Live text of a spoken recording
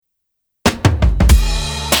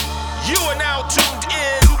now tuned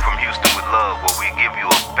in. From Houston with Love, where we give you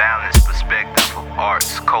a balanced perspective of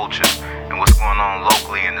arts, culture, and what's going on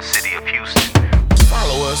locally in the city of Houston.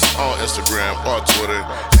 Follow us on Instagram or Twitter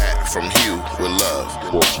at From Hugh with Love.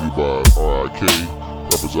 Brought to you by RIK,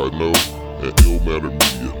 Rappers I Know, and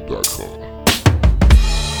illmattermedia.com.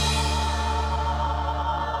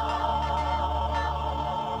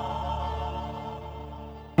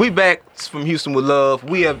 We back from Houston with Love.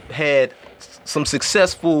 We have had some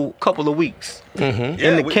successful couple of weeks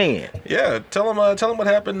in the can. Yeah, tell them what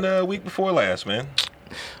happened week before last, man.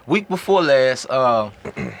 Week before last,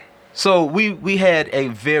 so we had a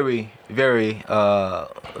very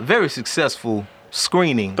successful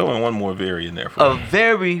screening. Throw in one more very in there for A me.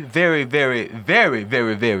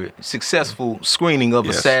 very successful screening of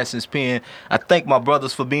Yes. Assassin's Pen. I thank my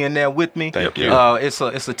brothers for being there with me. Thank you. It's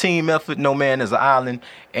a team effort. No man is an island.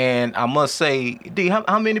 And I must say, D,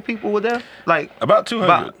 how many people were there? Like About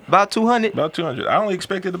 200. About 200. About 200. I only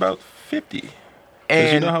expected about 50. Because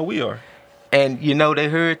And you know how we are. And you know they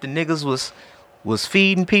heard the niggas was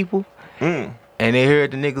feeding people, and they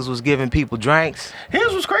heard the niggas was giving people drinks.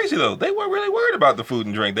 Here's what's crazy though. They weren't really worried about the food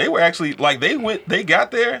and drink. They were actually like they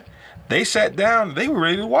got there, they sat down, they were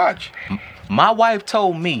ready to watch. My wife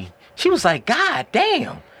told me, she was like, "God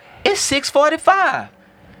damn, it's 6:45.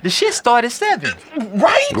 The shit started 7."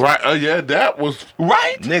 Right? Right, yeah, that was...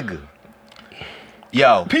 Right? Nigga.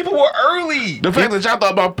 Yo. People were early. The fact that y'all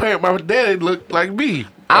thought my daddy looked like me.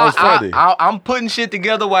 That was funny. I'm putting shit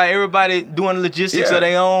together while everybody doing the logistics Yeah. of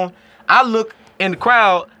their own. I look in the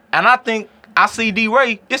crowd and I think I see D.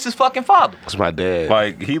 Ray. This is fucking father. That's my dad.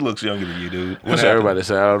 Like he looks younger than you, dude. What That's what happened? everybody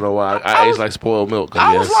said. I don't know why. I I was- ate like spoiled milk.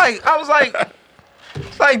 I was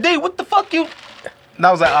like, D, what the fuck you? And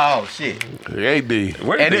I was like, oh shit. Hey, D.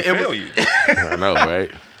 Where did And they it fail was- you? I know,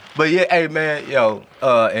 right? But yeah, hey man, yo,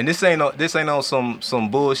 and this ain't on some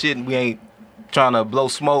bullshit. And we ain't trying to blow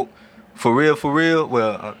smoke. For real.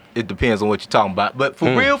 Well, it depends on what you're talking about. But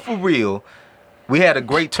for real, we had a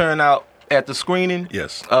great turnout at the screening.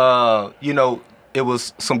 Yes. You know, it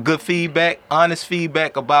was some good feedback, honest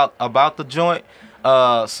feedback about the joint.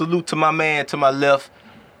 Salute to my man to my left,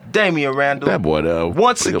 Damian Randall. That boy, though.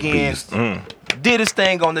 Once like a again, beast. did his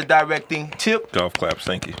thing on the directing tip. Golf claps.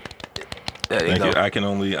 Thank you. There you Thank go. you.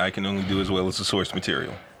 I can only do as well as the source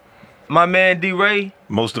material. My man D. Ray,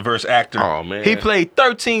 Most diverse actor. Oh, man. he played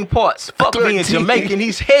 13 parts. Fuck being 13. Jamaican,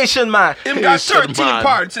 he's Haitian man. Him got He's so 13 mine.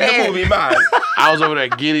 parts in the Hey. movie, man. I was over there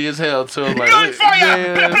giddy as hell, too. I'm like, Good for ya.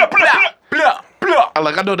 man. Blah, blah, blah. Blah, blah. I'm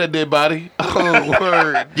like, I know that dead body. Oh,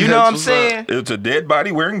 word. You know what I'm saying? It's a dead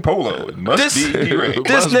body wearing polo. It must This- be D-Ray.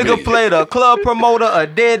 This Must nigga be. played a club promoter, a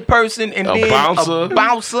dead person, and A then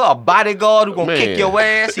bouncer. a bodyguard who gonna kick Man. your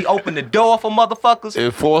ass. He opened the door for motherfuckers,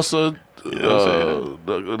 Enforcer. what I'm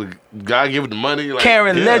The guy giving the money. Like,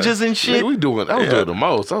 carrying yeah. ledgers and Man, shit. I was doing the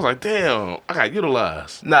most. I was like, damn, I got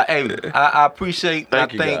utilized. Nah, hey, I appreciate.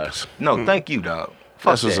 Thank I you, think, guys. No, thank you, dog.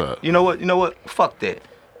 Fuck That's what's that. up. You know what? Fuck that.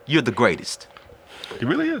 You're the greatest. He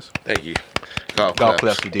really is. Thank you. Golf Golf claps.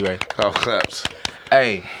 claps for D-Ray. Golf claps.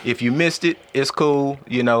 Hey, if you missed it, it's cool.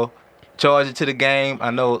 You know, charge it to the game. I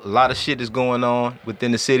know a lot of shit is going on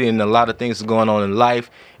within the city and a lot of things are going on in life.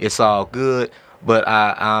 It's all good. But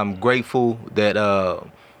I'm grateful that,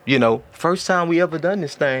 you know, first time we ever done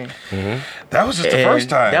this thing. That was just the And first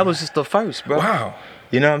time. That was just the first, bro. Wow.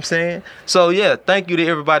 You know what I'm saying? So, yeah, thank you to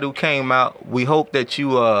everybody who came out. We hope that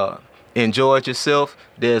you enjoyed yourself.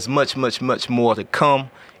 There's much more to come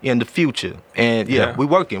in the future. And, yeah, we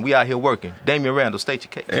working. We out here working. Damian Randall, state your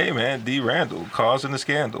case. Hey, man, D. Randall, causing the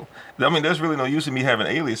scandal. I mean, there's really no use in me having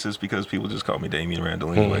aliases because people just call me Damian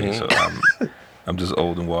Randall anyway. So I'm just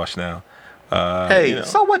old and washed now. Hey, you know.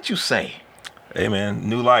 so what you say? Hey, man,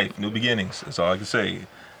 new life, new beginnings. That's all I can say.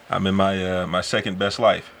 I'm in my second best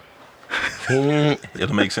life.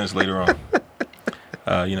 It'll make sense later on.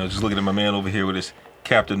 You know, just looking at my man over here with his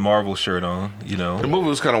Captain Marvel shirt on. You The know movie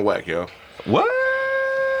was kind of whack, yo. what?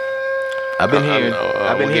 I've been hearing,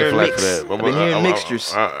 I've been we'll get hearing flack mix. for that. I've been hearing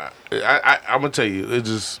mixtures. I'm gonna tell you,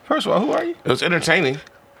 First of all, who are you? it was entertaining.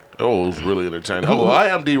 Oh, it was really entertaining. Oh, I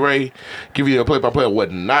am D. Ray. Give you a play-by-play of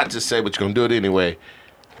what not to say, but you're gonna do it anyway.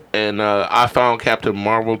 And I found Captain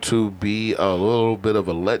Marvel to be a little bit of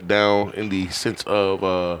a letdown in the sense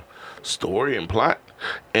of story and plot,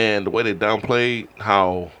 and the way they downplayed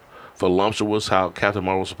how voluptuous how Captain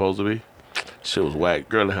Marvel was supposed to be. Shit was whack.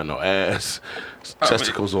 Girl had no ass.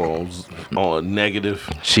 Testicles on negative.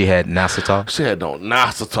 She had Nassau. She had no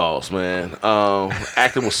nostrils, man.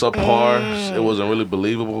 Acting was subpar. It wasn't really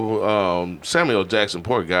believable. Samuel Jackson,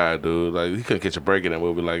 poor guy, dude. Like he couldn't catch a break in that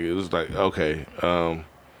movie. Like it was like okay.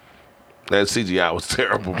 That CGI was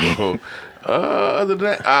terrible, bro. Other than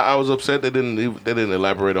that, I was upset they didn't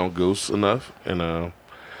elaborate on Goose enough. And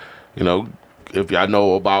you know, if y'all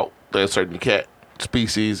know about that certain cat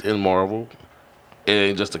species in Marvel, it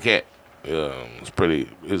ain't just a cat. It's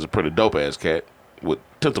a pretty dope ass cat with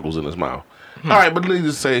tentacles in his mouth. All right, but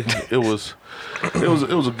needless to say, it was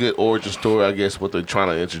a good origin story, I guess. What they're trying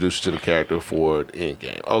to introduce you to the character for the end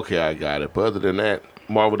game. Okay, I got it. But other than that,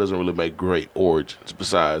 Marvel doesn't really make great origins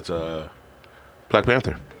besides Black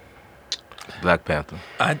Panther. Black Panther.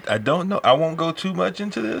 I don't know. I won't go too much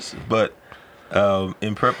into this, but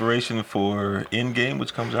in preparation for Endgame,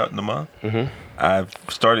 which comes out in a month, I've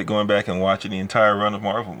started going back and watching the entire run of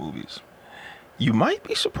Marvel movies. You might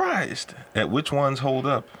be surprised at which ones hold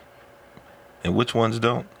up and which ones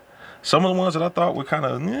don't. Some of the ones that I thought were kind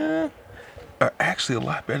of are actually a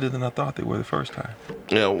lot better than I thought they were the first time.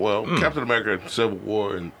 Yeah, well, Captain America Civil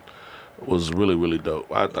War was really, really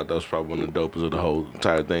dope. I thought that was probably one of the dopest of the whole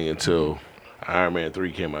entire thing until Iron Man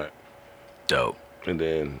 3 came out. Dope. And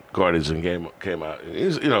then Guardians came out. And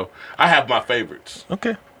it's, I have my favorites.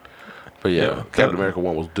 Okay. But yeah, Captain America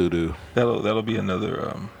 1 was doo-doo. That'll be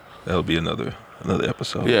another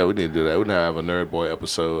episode. Yeah, we need to do that. We need to have a Nerd Boy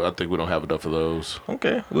episode. I think we don't have enough of those.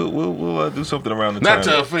 Okay, we'll do something around the Not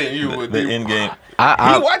time. to offend you with the end game.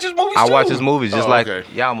 I watch his movies I too. watch his movies just like okay.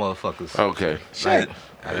 y'all motherfuckers. Okay. Shit.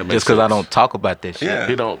 That makes Just because I sense. don't talk about that shit. Yeah.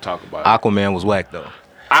 He don't talk about it. Aquaman was whack though.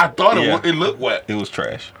 I thought Yeah. it looked wet. It was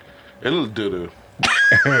trash. It looked doo-doo.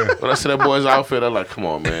 When I see that boy's outfit, I'm like, come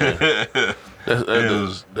on, man. That's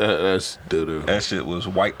doo-doo. That shit was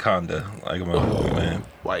white conda, like a motherfucker, man.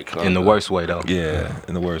 White conda. In the worst way though. Yeah,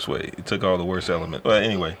 in the worst way. It took all the worst elements. But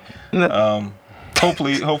anyway,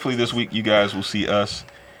 hopefully this week you guys will see us,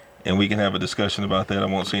 and we can have a discussion about that. I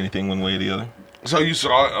won't say anything one way or the other. So you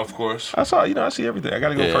saw it, of course. I see everything. I got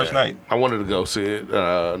to go first night. I wanted to go see it.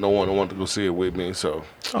 No one wanted to go see it with me, so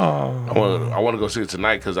Oh, I want to go see it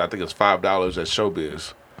tonight because I think it's $5 at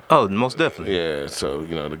Showbiz. Oh, most definitely. Yeah, so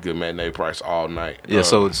the good matinee price all night. Yeah,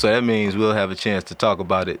 so that means we'll have a chance to talk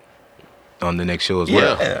about it on the next show as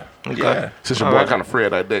well. yeah, Okay. yeah. Since your boy kind of free,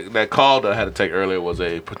 that call that I had to take earlier was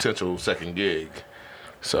a potential second gig.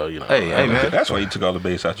 So Hey, man. That's why you took all the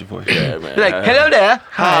bass out your voice. Yeah, man. Like, hello there.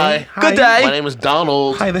 Hi. Good day. My name is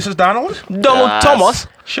Donald. Hi, this is Donald. Donald Yes. Thomas.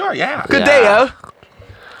 Sure, yeah. Good Yeah. day,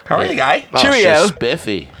 How are you, guy? Oh, Cheerio. shit,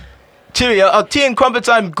 Spiffy. Cheerio. Oh, tea and crumpets.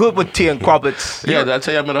 I'm good with tea and crumpets. Yeah, did I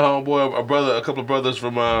tell you I met a homeboy, a couple of brothers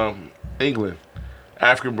from England,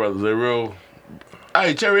 African brothers. They're real.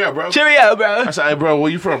 Hey, cheerio, bro. Cheerio, bro. I said, hey, bro,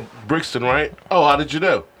 where you from? Brixton, right? Oh, how did you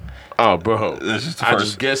know? Oh, bro. This is the I first.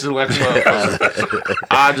 just guessed it like a motherfucker.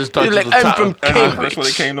 I just thought You're you like, was a I'm top. from Cambridge. That's what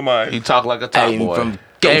it came to mind. You talk like a top I'm boy. from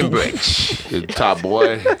Cambridge. You top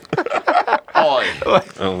boy. Oi.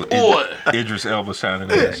 Oh, Boy. Idris Elba sounding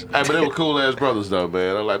nice. Hey, but they were cool ass brothers though,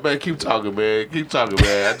 man. I'm like, man, keep talking, man. Keep talking,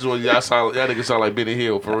 man. I just want y'all niggas sound like Benny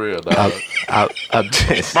Hill for real, dog.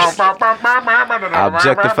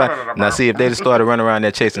 Objectify. Now, see, if they just started running around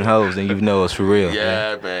there chasing hoes, then you know it's for real.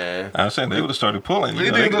 Yeah, man. I was saying they would have started pulling. You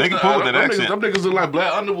These know, they niggas can pull with that them accent. niggas look like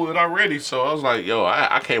Black Underwood already, so I was like, yo,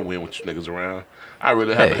 I can't win with you niggas around. I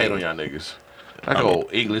really have to hate on y'all niggas. Like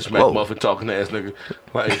old English McMuffin talking ass nigga.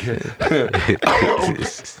 Like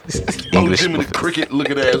English Jimmy the Cricket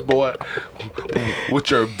looking ass boy. With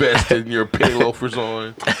your vest and your penny loafers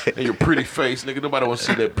on. And your pretty face, nigga. Nobody wants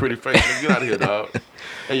to see that pretty face, nigga. Get out of here, dog.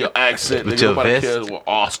 And your accent, With nigga. your Nobody vest? cares what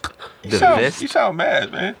Oscar. The vest. You sound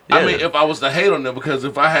mad, man. I mean, if I was to hate on them, because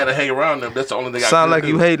if I had to hang around them, that's the only thing I Sound could like do.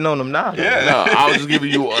 you hating on them now. Yeah. No, I was just giving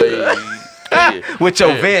you a With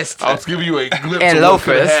your vest. I was giving you a glimpse And of what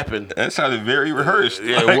could loafers. happen. That sounded very rehearsed.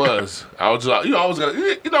 Yeah, it was. I was just, you always gotta,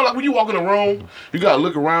 like when you walk in a room, you gotta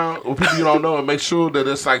look around with people you don't know and make sure that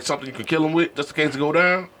it's like something you can kill them with, just in case it go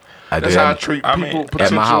down. I That's do. how I treat I people. mean, At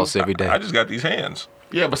potential. my house every day. I just got these hands.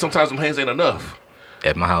 Yeah, but sometimes them hands ain't enough.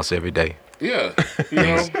 At my house every day. Yeah, you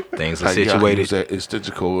know. Things are Like, you gotta situated. use that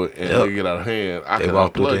extension cord and Yep. they get out of hand. I They can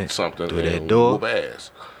walk through unplug that- something through that and door. whoop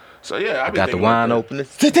ass. So yeah, I be Got the thinking wine about that.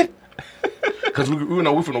 opener. Because we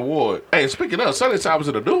from the ward. Hey, speaking of, Sunday time was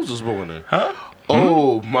in the news this morning. Huh?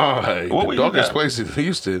 Oh my! What The were you darkest got? place in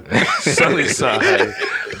Houston, Sunnyside.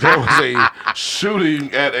 There was a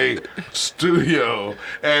shooting at a studio,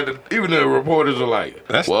 and even the reporters were like,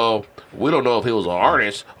 "Well, we don't know if he was an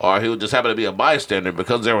artist or he just happened to be a bystander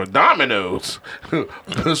because there were dominoes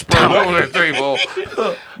spread over the table."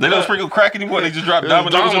 They don't sprinkle crack anymore. They just drop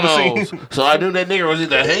dominoes on the scene. So I knew that nigga was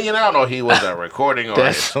either hanging out or he was a recording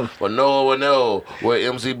artist. That's- But no one would know where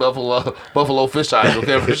MC Buffalo Fish Eyes will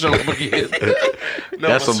ever show up again. No,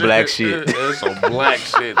 That's but some black seriously, shit. That's some black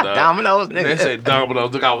shit, dog. Dominoes, They nigga. say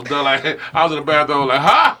dominoes. Look, I was done like I was in the bathroom like,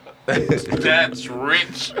 huh? That's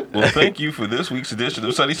rich. Well, thank you for this week's edition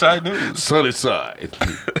of Sunnyside News. Sunnyside.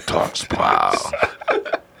 Dark spots.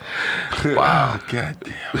 Wow. God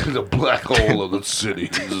damn. The black hole of the city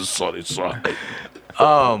is Sunnyside.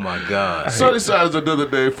 Oh my God. Sunnyside is another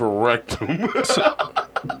name for rectum.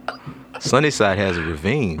 Sunnyside has a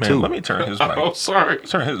ravine Man, too. let me turn his mic. Oh, sorry.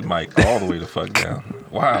 Turn his mic all the way the fuck down.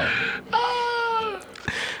 Wow.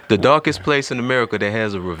 The darkest place in America that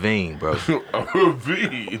has a ravine, bro. A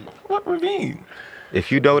ravine. What ravine?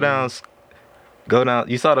 If you go down.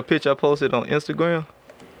 You saw the picture I posted on Instagram?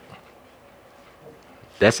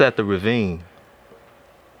 That's at the ravine.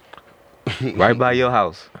 Right by your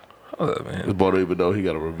house. Hold up, man. This boy don't even know he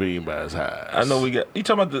got a ravine by his house. I know we got. You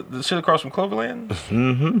talking about the shit across from Cloverland?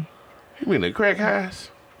 Mm-hmm. You mean the crack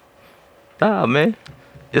house? Nah, man.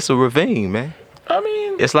 It's a ravine, man. I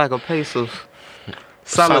mean, It's like a place of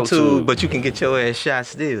solitude, but you can get your ass shot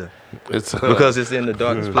still. It's Because it's in the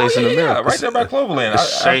darkest place in America. right there by Cloverland.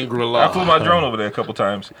 Shangri-La. I flew my drone over there a couple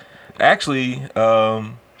times. Actually,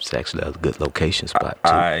 It's actually a good location spot,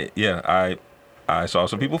 too. I saw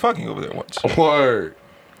some people fucking over there once. Word.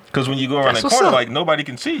 Because when you go around That's that what's corner, up. like nobody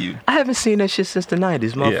can see you. I haven't seen that shit since the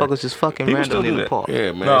 90s. Motherfuckers just fucking People still randomly in do the that. park.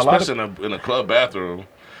 Yeah, man. No, a lot Especially in a club bathroom.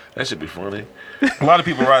 That should be funny. A lot of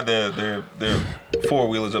people ride their four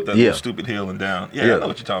wheelers up that Yeah. little stupid hill and down. Yeah, Yeah. I know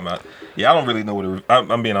what you're talking about. Yeah, I don't really know what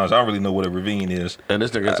I'm being honest. I don't really know what a ravine is. And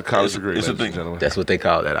this nigga has a college degree. it's a ladies and thing. gentlemen. That's what they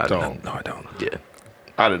call that out there. Don't. No, I don't. Yeah.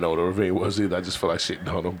 I didn't know what a ravine was either. I just feel like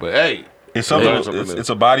shitting on them. But hey. It's something. Yeah, something It's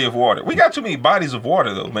a body of water. We got too many bodies of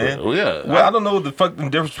water though, man. Oh, yeah. Well, I don't know the fucking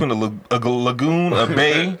difference between a lagoon, a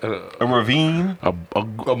bay, a ravine. A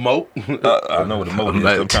moat. I know what a moat is.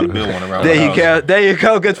 I'm trying to build one around. There my you house. go. There you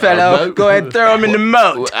go, good fellow. moat. Go ahead and throw him in the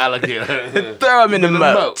moat. Alligator. Throw him in the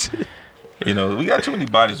moat. You know, we got too many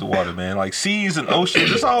bodies of water, man. Like seas and oceans.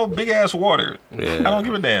 It's all big ass water. Yeah. I don't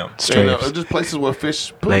give a damn. You know, it's just places where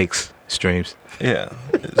fish poop. Lakes, streams. Yeah,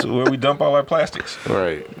 it's where we dump all our plastics.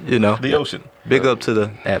 Right. You know. The ocean. Big up to the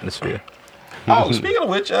atmosphere. Oh, speaking of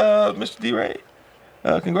which, Mr. D-Ray,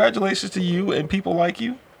 congratulations to you and people like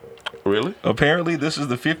you. Really? Apparently, this is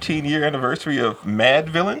the 15-year anniversary of Mad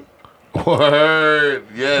Villain. Word.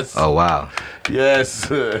 Yes. Oh, wow. Yes.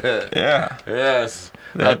 Yeah. Yes.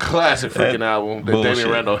 A classic freaking that album that bullshit.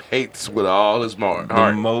 Damian Randall hates with all his heart.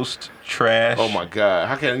 The most trash. Oh my God!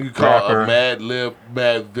 How can you call rapper a Mad Lib,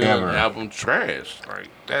 Mad Villain ever. album trash? Like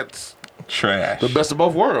that's Trash. the best of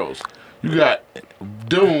both worlds. You got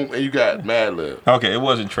Doom and you got Mad Lib. Okay, it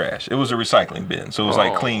wasn't trash. It was a recycling bin, so it was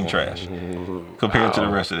like clean trash compared to the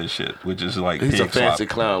rest of this shit, which is like He's a pig slop. fancy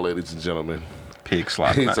clown, ladies and gentlemen. Pig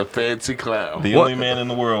slop. He's a fancy clown. The only man in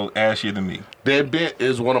the world ashier than me. That bit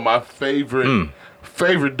is one of my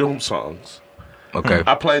favorite Doom songs. Okay.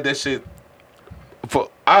 I played that shit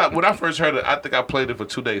when I first heard it. I think I played it for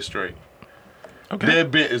 2 days straight. Okay.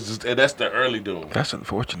 That bit is just, and that's the early Doom. That's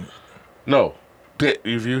unfortunate. No.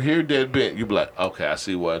 If you hear that bit, you be like, okay, I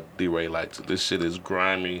see why D-Ray likes it. This shit is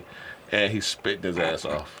grimy, and he's spitting his ass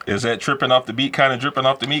off. Is that tripping off the beat, kind of dripping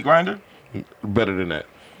off the meat grinder? Better than that.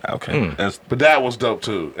 Okay. But that was dope,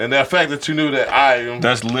 too. And the fact that you knew that I am...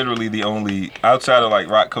 That's literally the only, outside of like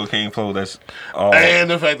rock cocaine flow, that's all. And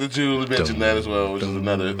the fact that you mentioned that as well, which is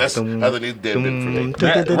another... That's underneath that bit for me.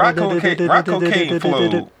 That rock cocaine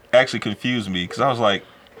flow actually confused me, because I was like,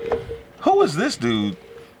 who is this dude?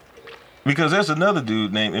 Because there's another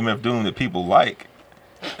dude named MF Doom that people like,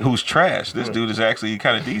 who's trash. This dude is actually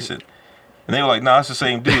kind of decent. And they were like, nah, it's the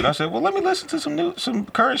same dude. I said, well, let me listen to some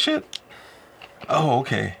current shit. Oh,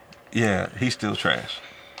 okay. Yeah, he's still trash.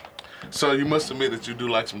 So you must admit that you do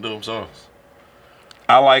like some Doom songs.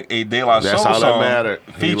 I like a De La Soul That's all that song mattered.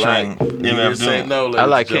 featuring MF Say Doom. no, I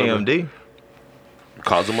like ladies and gentlemen. KMD.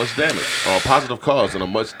 Causing much damage. Or a positive cause in a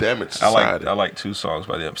much damaged I society. like 2 songs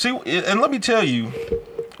by them. See, and let me tell you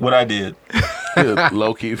what I did.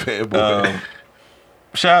 Low-key fanboy.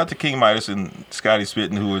 Shout out to King Midas and Scotty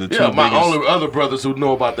Spittin, who were the 2 Yeah, my biggest. only other brothers who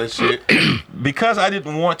know about that shit. Because I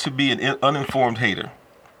didn't want to be an uninformed hater,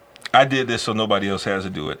 I did this so nobody else has to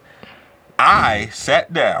do it. I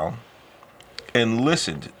sat down and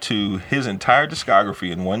listened to his entire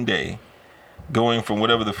discography in one day, going from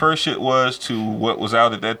whatever the first shit was to what was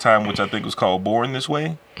out at that time, which I think was called Born This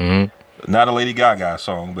Way. Mm-hmm. Not a Lady Gaga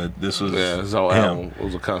song, but this was Yeah, this whole him. album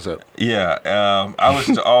was a concept. Yeah, I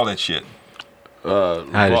listened to all that shit. How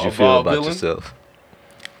did you feel about yourself?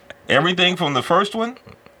 Everything from the first one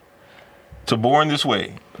to Born This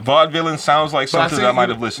Way. Vaudevillain sounds like something that I might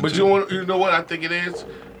have listened but to. But you know what I think it is?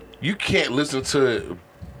 You can't listen to it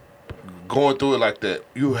going through it like that.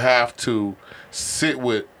 You have to sit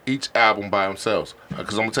with each album by themselves.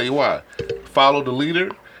 Because I'm going to tell you why. Follow the Leader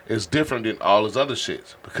is different than all his other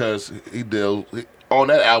shits because on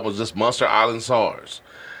that album was just Monster Island SARS.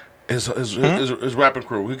 His rapping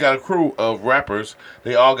crew. He got a crew of rappers.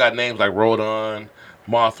 They all got names like Rodon,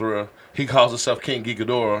 Mothra. He calls himself King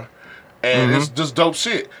Gigadora. And it's just dope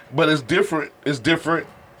shit. But it's different. It's different.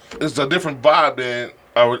 It's a different vibe than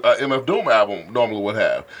a MF Doom album normally would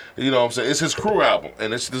have. You know what I'm saying? It's his crew album,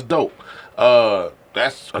 and it's just dope.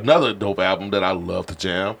 That's another dope album that I love to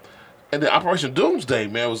jam. And then Operation Doomsday,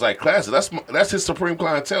 man, was like classic. That's his supreme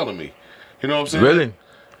clientele to me. You know what I'm saying? Really?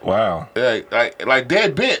 Wow. Like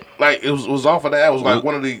Dead Bent, like it was off of that. It was like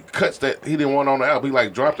one of the cuts that he didn't want on the album. He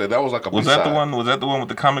like dropped it. That was like a Was B-side. that the one? Was that the one with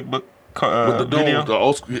the comic book With the Doom, video? the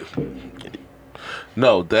old school.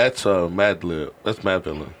 No, that's Mad Lib. That's Mad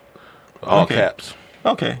Villain. All Okay. caps.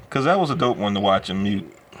 Okay, because that was a dope one to watch and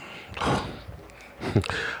mute.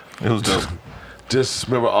 It was dope. Just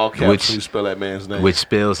remember all caps Which- when you spell that man's name. Which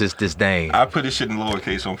spells his disdain. I put this shit in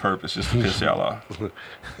lowercase on purpose just to piss y'all off.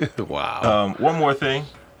 Wow. One more thing.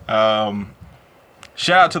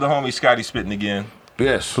 Shout out to the homie Scotty Spittin' again.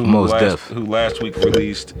 Yes. Most def. Who last week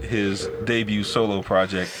released his debut solo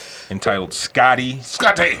project entitled Scotty.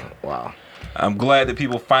 Scotty. Wow. I'm glad that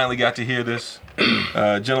people finally got to hear this.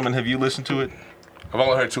 Gentlemen, have you listened to it? I've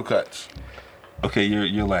only heard 2 cuts. Okay,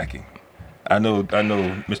 you're lacking. I know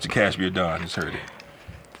Mr. Cashmere Don has heard it.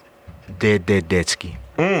 Detsky.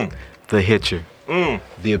 The Hitcher.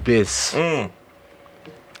 The Abyss.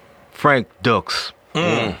 Frank Dux.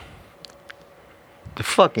 The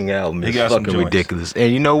fucking album He is got some fucking joints. ridiculous.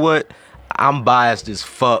 And you know what? I'm biased as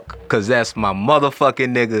fuck because that's my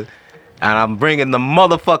motherfucking nigga. And I'm bringing the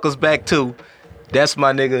motherfuckers back too. That's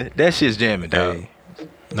my nigga. That shit's jamming, dog.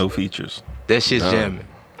 No features. That shit's jamming.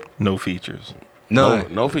 No features.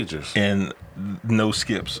 None. No features. And no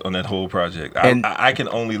skips on that whole project. And- I can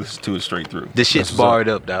only listen to it straight through. The shit's barred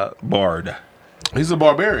up, dog. Barred. He's a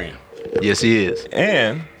barbarian. Yes, he is.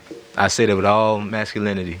 And I say that with all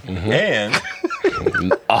masculinity. and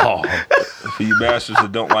for you bastards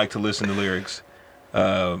that don't like to listen to lyrics,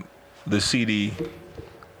 the CD,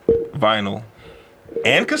 vinyl,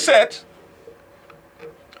 and cassette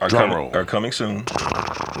are Drum roll. coming soon,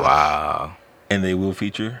 Wow. and they will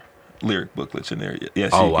feature lyric booklets in there.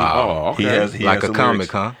 Yes. Oh, wow. Oh, okay. He has Like the a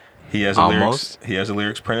comic, lyrics. huh? He has the lyrics. Almost. He has the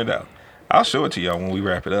lyrics printed out. I'll show it to y'all when we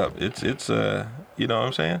wrap it up. It's you know what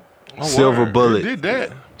I'm saying? Oh, Silver word. Bullet. He did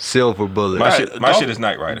that. Silver Bullet. My Golf- shit is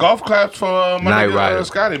Knight Rider. Golf claps for my Knight nigga, Rider.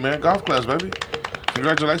 Scotty, man. Golf claps, baby.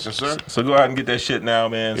 Congratulations, sir. So go out and get that shit now,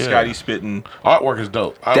 man. Yeah. Scotty Spittin'. Artwork is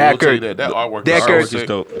dope. I will Deckard. tell you that. That artwork Deckard. is so It's sick.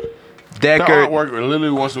 dope. That Deckard. artwork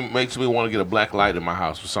literally makes me want to get a black light in my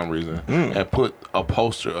house for some reason and put a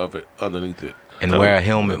poster of it underneath it. And wear a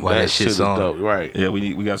helmet while that shit shit's is on. dope. Right. Yeah,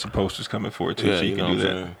 we got some posters coming for it too, Yeah, so you you can know do what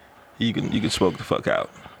I'm that. saying? You can smoke the fuck out.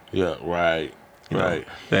 Yeah, right. You know? Right.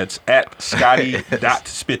 That's at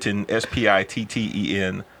Scotty.Spitten,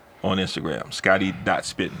 SPITTEN on Instagram.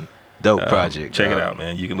 Scotty.Spitten. Dope project. Check it dog. out,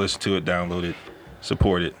 man. You can listen to it, download it,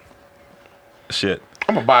 support it. Shit.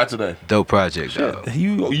 I'm going to buy it today. Dope project, dog.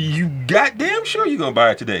 You goddamn sure you're gonna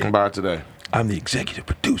buy it today. I'm going to buy it today. I'm the executive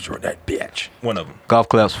producer of that bitch. One of them. Golf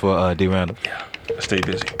claps for D. Randall. Yeah. Stay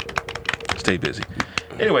busy. Stay busy.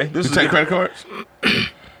 Anyway, this You is take credit cards?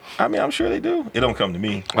 I mean, I'm sure they do. It don't come to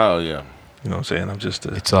me. Oh, yeah. You know what I'm saying? I'm just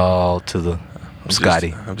a It's all to the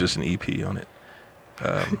Scotty. I'm just an EP on it.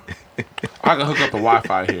 I can hook up the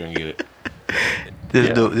Wi-Fi here and get it.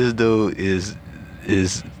 This dude is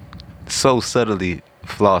so subtly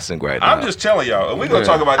flossing right now. I'm just telling y'all, and we're gonna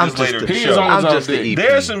talk about I'm this just later. a- in the He show. is on I'm his just own the dick. EP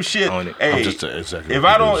There's some shit. on it. Hey, I'm just an executive if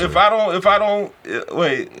I don't, producer. if I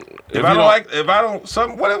don't,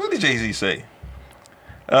 some what did Jay Z say?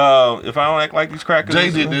 If I don't act like these crackers, Jay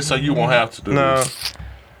did this so you won't have to do No. this.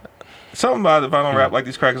 Something about if I don't rap like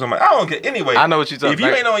these crackers, I'm like, I don't care. Anyway, I know what you're talking If you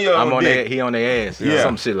ain't on your I'm own on dick, he on their ass. Yeah. Yeah.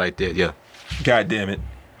 Some shit like that. Yeah. God damn it,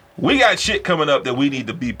 we got shit coming up that we need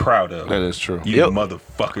to be proud of. That is true. You Yep.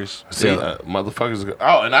 motherfuckers. See, Yeah. motherfuckers.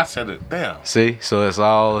 Oh, and I said it. Damn. See, so it's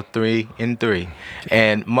all 3 and 3,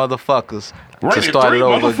 and motherfuckers to Rated start it 3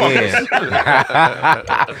 over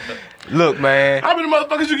motherfuckers. again. Look, man, How many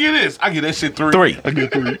motherfuckers you get this? I get that shit 3. 3,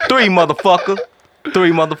 3 motherfucker,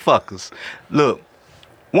 3 motherfuckers. Look,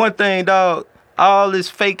 one thing, dog. All this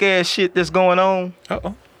fake ass shit that's going on.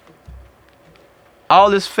 All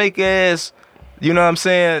this fake ass, you know what I'm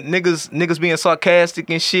saying? Niggas being sarcastic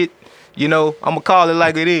and shit. You know, I'ma call it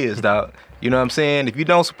like it is, dog. You know what I'm saying? If you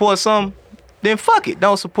don't support something, then fuck it,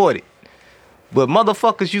 don't support it. But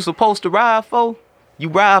motherfuckers you supposed to ride for, you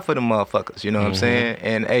ride for them motherfuckers. You know what I'm saying?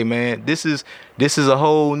 And hey, man, this is a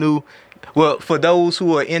whole new Well, for those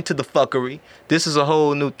who are into the fuckery, this is a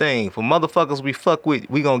whole new thing. For motherfuckers we fuck with,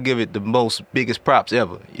 we gonna give it the most biggest props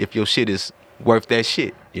ever. If your shit is worth that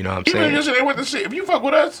shit, you know what I'm Even if saying? your shit ain't worth the shit, if you fuck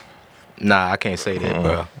with us, Nah, I can't say that,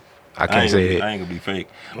 bro. I can't say it. I ain't gonna be fake,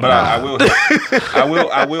 but I will.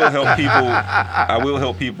 I will help people. I will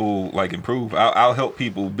help people like improve. I'll help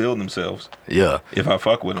people build themselves. Yeah. If I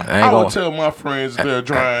fuck with them. I would tell my friends they're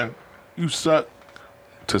trying, you suck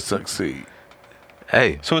to succeed.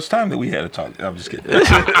 Hey. So it's time that we had a talk. I'm just kidding.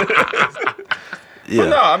 Yeah. But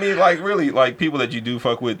no, I mean, like really, like people that you do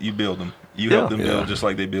fuck with, you build them. You help them build just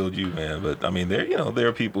like they build you, man. But I mean, there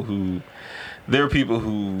are people who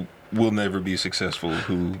will never be successful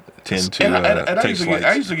who tend to and take slights.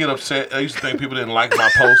 I used to get upset. I used to think people didn't like my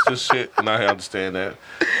posts and shit, and I understand that.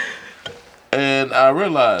 And I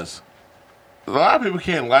realized a lot of people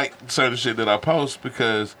can't like certain shit that I post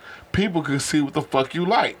because people can see what the fuck you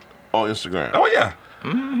like on Instagram. Oh yeah.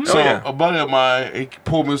 So a buddy of mine, he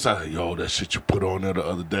pulled me aside, yo, that shit you put on there the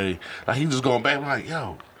other day. Like he just going back, I'm like,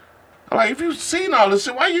 yo. I'm like, if you've seen all this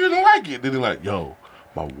shit, why you didn't like it? Then he like, yo,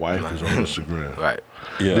 my wife is on Instagram. Right.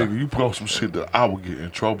 Yeah. Nigga, you post some shit that I would get in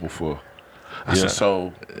trouble for. I said,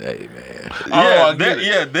 so. Hey,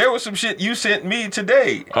 man. There was some shit you sent me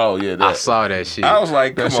today. Oh, yeah. I saw that shit. I was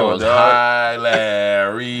like, come That shit on, was dog.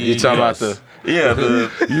 hilarious. You talking about the... Yeah,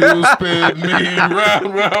 You spin me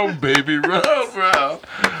round, round, baby, round, round.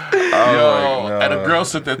 Yo, and a girl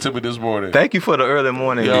sent that to me this morning. Thank you for the early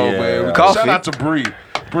morning. Yo, man. Coffee. Shout out to Bree.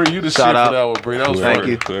 Bree, you the Shout shit out. for that one, Bree. That was Thank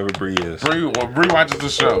funny. you. Whoever Bree is. Bree watches the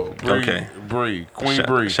show. Bree, Okay. Bree. Queen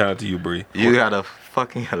Bree. Shout out to you, Bree. You got a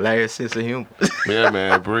fucking hilarious sense of humor. Yeah,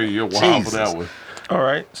 man. Bree, you're wild for that Jesus. one. All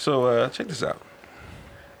right, so check this out.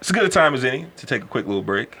 It's as good a time as any to take a quick little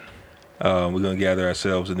break. We're going to gather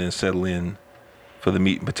ourselves and then settle in for the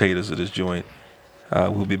meat and potatoes of this joint.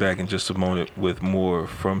 We'll be back in just a moment with more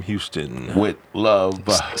from Houston. With love.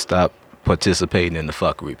 Stop participating in the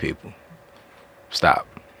fuckery, people. Stop.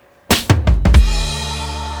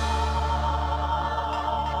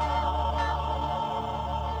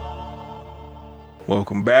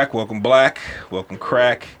 Welcome back, welcome black, welcome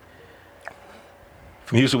crack.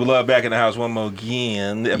 From Houston with Love, back in the house one more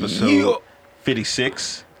again. Episode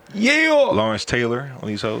 56. Yeah. Lawrence Taylor on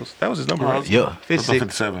these hoes. That was his number, right? Yeah. 56.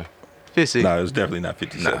 57. 56. No, it was definitely not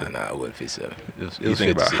 57. Nah, it wasn't 57. It was You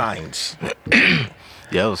think about 56. Heinz.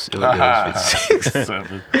 Yeah, it was 56.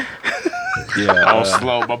 7. Yeah. I was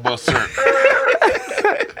slow. My bus hurt.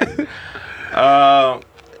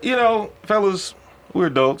 You know, fellas, we're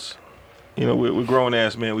adults. You know, we're grown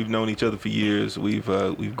ass men. We've known each other for years. We've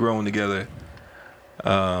grown together.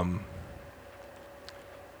 But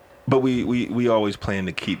we always plan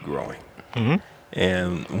to keep growing. Mm-hmm.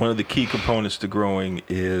 And one of the key components to growing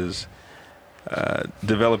is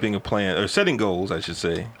developing a plan, or setting goals, I should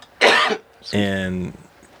say, and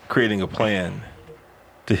creating a plan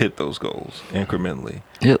to hit those goals incrementally.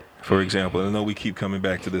 Yep. For example, I know we keep coming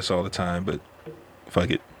back to this all the time, but fuck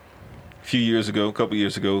it. A couple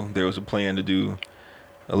years ago, there was a plan to do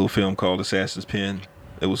a little film called Assassin's Pen.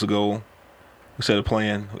 It was a goal. We set a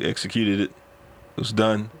plan. We executed it. It was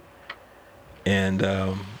done. And,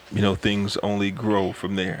 you know, things only grow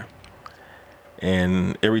from there.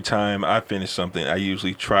 And every time I finish something, I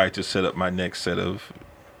usually try to set up my next set of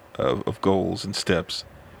goals and steps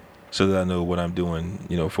so that I know what I'm doing,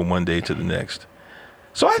 you know, from one day to the next.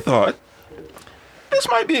 So I thought this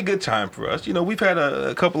might be a good time for us. You know, we've had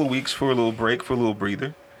a couple of weeks for a little break, for a little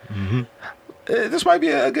breather. Mm-hmm. This might be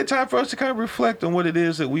a good time for us to kind of reflect on what it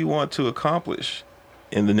is that we want to accomplish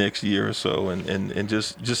in the next year or so, and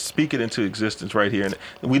just speak it into existence right here. And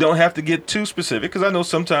we don't have to get too specific, because I know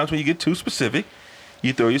sometimes when you get too specific,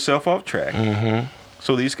 you throw yourself off track. Mm-hmm.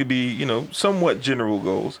 So these could be, you know, somewhat general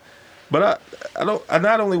goals. But I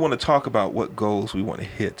not only want to talk about what goals we want to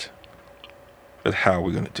hit, but how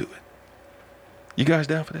we're going to do it. You guys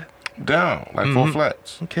down for that? Down. Like 4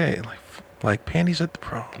 flats. Okay, like panties at the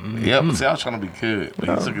prom. Yep. See, I was trying to be good.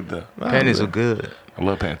 Please look at that. Panties are good. I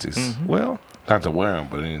love panties. Well, Not to wear them,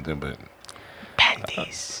 but anything but.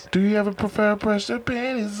 Panties. Do you ever prefer brush your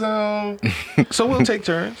panties on? so we'll take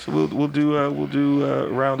turns. We'll do a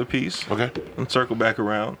round apiece. Okay. And circle back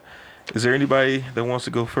around. Is there anybody that wants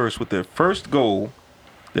to go first with their first goal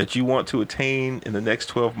that you want to attain in the next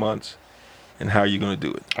 12 months, and how are you going to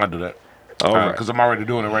do it? I'll do that. All right. Because I'm already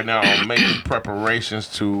doing it right now. I'm making preparations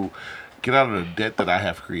to get out of the debt that I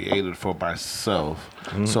have created for myself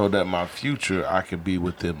so that my future I can be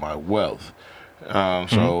within my wealth.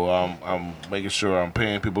 So I'm making sure I'm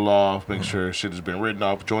paying people off, making sure shit has been written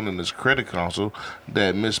off, joining this credit council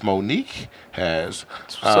that Miss Monique has.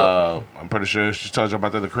 I'm pretty sure she told you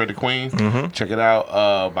about that, the Credit Queen. Check it out.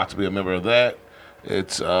 About to be a member of that.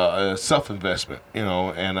 It's a self-investment,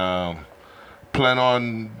 and plan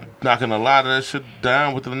on knocking a lot of that shit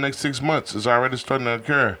down within the next 6 months. It's already starting to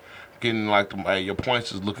occur. Getting like, hey, your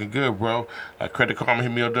points is looking good, bro. Like Credit Karma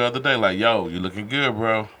hit me up the other day, like, yo, you looking good,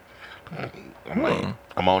 bro. I'm like,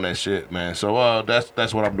 I'm on that shit, man. So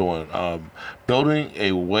that's what I'm doing. Building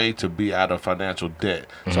a way to be out of financial debt.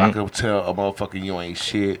 So I can tell a motherfucker you ain't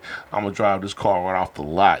shit. I'm gonna drive this car right off the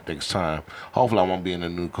lot next time. Hopefully I won't be in a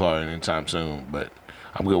new car anytime soon, but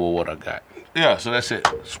I'm good with what I got. Yeah, so that's it.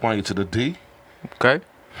 Swing it to the D. Okay.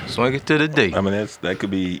 Swing it to the D. I mean, that could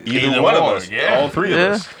be either one of us. Yeah. All three of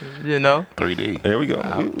us. 3D. There we go.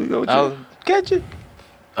 We go with you. I'll catch it.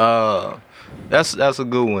 That's a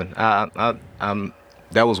good one. I'm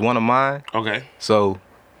that was one of mine. Okay. So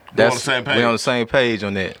We're on the same page. We're on the same page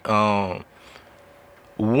on that.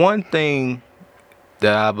 One thing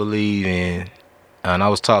that I believe in, and I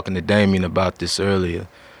was talking to Damien about this earlier.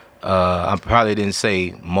 I probably didn't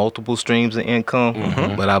say multiple streams of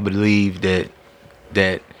income, but I believe that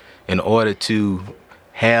in order to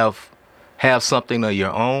have something of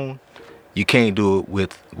your own, you can't do it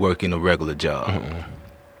with working a regular job.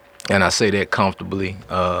 And I say that comfortably.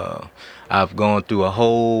 I've gone through a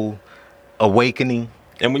whole awakening.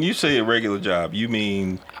 And when you say a regular job, you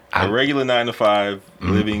mean a regular 9 to 5,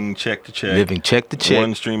 living check to check. Living check to check.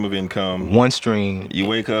 One stream of income. One stream. You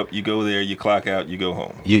wake up, you go there, you clock out, you go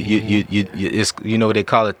home. It's they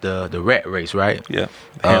call it the rat race, right? Yeah.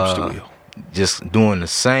 The hamster wheel. Just doing the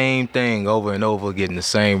same thing over and over, getting the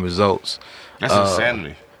same results. That's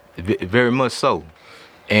insanity. Very much so.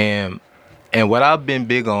 And what I've been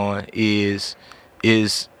big on is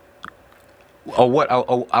what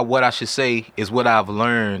I should say is what I've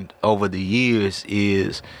learned over the years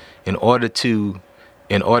is in order to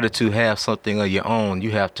have something of your own,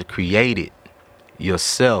 you have to create it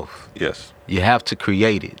yourself. Yes. You have to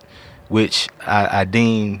create it, which I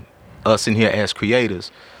deem us in here as creators.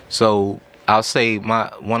 So I'll say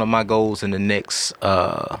one of my goals in the next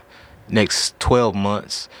 12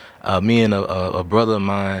 months, me and a brother of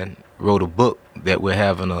mine wrote a book that we're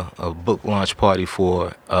having a book launch party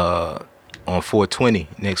for on 4/20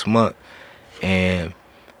 next month. And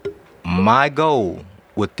my goal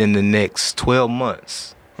within the next 12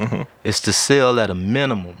 months is to sell at a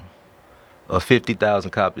minimum of 50,000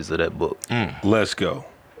 copies of that book. Let's go.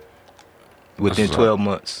 Within 12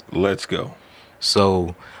 months. Let's go.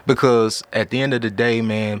 So, because at the end of the day,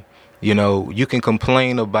 man, you can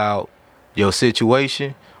complain about your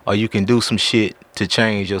situation or you can do some shit to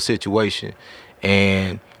change your situation.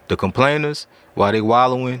 And the complainers, while they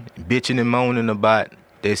wallowing, bitching and moaning about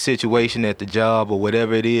their situation at the job or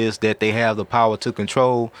whatever it is that they have the power to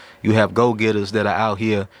control, you have go-getters that are out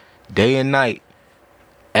here day and night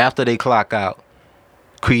after they clock out,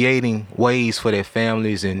 creating ways for their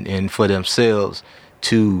families and for themselves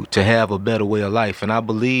to have a better way of life. And I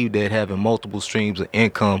believe that having multiple streams of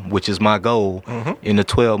income, which is my goal in the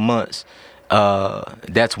 12 months,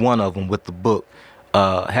 that's one of them with the book.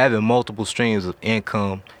 Having multiple streams of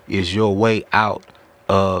income is your way out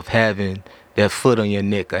of having that foot on your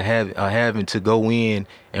neck or having to go in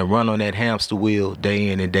and run on that hamster wheel day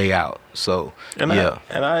in and day out. So, I'll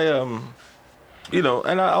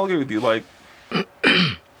agree with you. Like,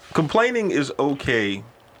 complaining is okay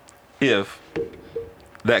if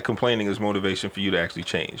that complaining is motivation for you to actually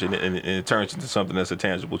change, and it turns into something that's a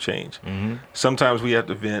tangible change. Sometimes we have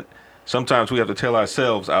to vent. Sometimes we have to tell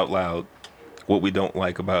ourselves out loud what we don't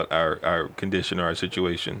like about our condition or our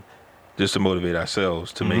situation, just to motivate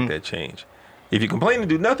ourselves to make that change. If you complain and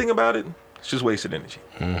do nothing about it, it's just wasted energy.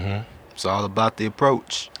 It's all about the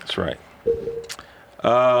approach. That's right.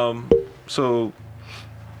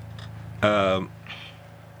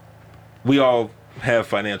 We all have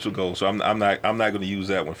financial goals, so I'm not going to use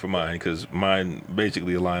that one for mine because mine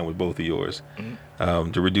basically align with both of yours.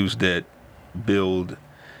 To reduce debt, build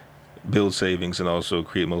savings, and also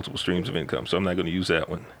create multiple streams of income. So I'm not going to use that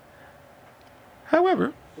one.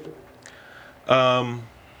 However,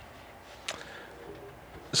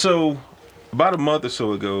 so about a month or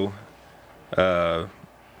so ago, the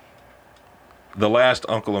last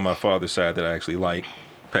uncle on my father's side that I actually like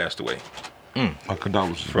passed away. My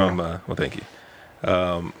condolences. From well, thank you.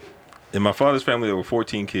 In my father's family, there were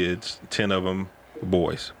 14 kids, 10 of them were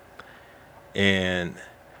boys, and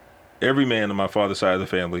every man on my father's side of the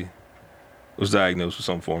family was diagnosed with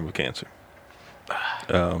some form of cancer,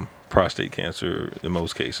 prostate cancer in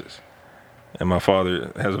most cases. And my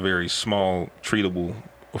father has a very small, treatable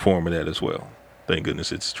form of that as well. Thank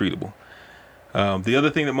goodness it's treatable. The other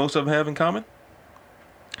thing that most of them have in common,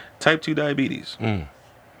 type 2 diabetes,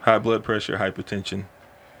 high blood pressure, hypertension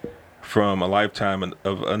from a lifetime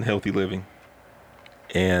of unhealthy living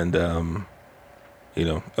and,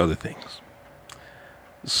 other things.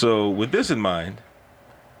 So with this in mind,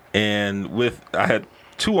 and I had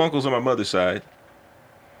 2 uncles on my mother's side.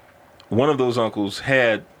 One of those uncles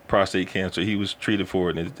had prostate cancer. He was treated for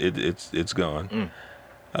it, and it's gone.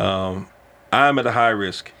 I'm at a high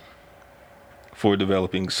risk for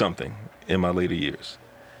developing something in my later years.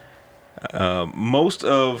 Most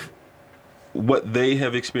of what they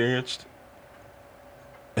have experienced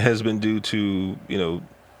has been due to,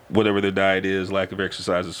 whatever their diet is, lack of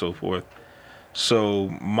exercise, and so forth. So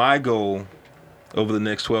my goal over the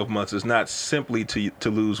next 12 months is not simply to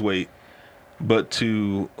lose weight, but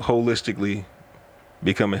to holistically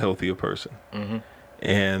become a healthier person.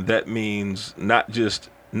 And that means not just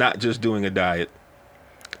doing a diet,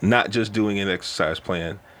 not just doing an exercise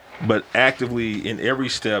plan, but actively in every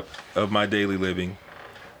step of my daily living,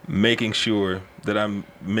 making sure that I'm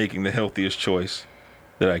making the healthiest choice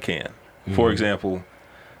that I can. For example,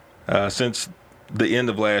 since the end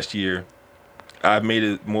of last year, I've made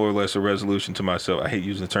it more or less a resolution to myself. I hate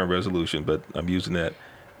using the term resolution, but I'm using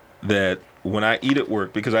that when I eat at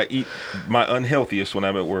work, because I eat my unhealthiest when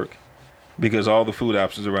I'm at work, because all the food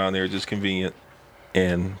options around there are just convenient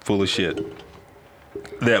and full of shit,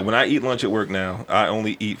 that when I eat lunch at work now, I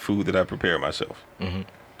only eat food that I prepare myself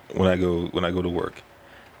when I go to work.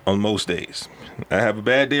 On most days, I have a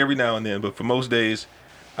bad day every now and then, but for most days,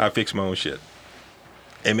 I fix my own shit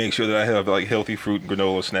and make sure that I have like healthy fruit,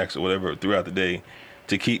 granola, snacks, or whatever throughout the day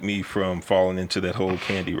to keep me from falling into that whole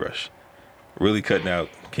candy rush. Really cutting out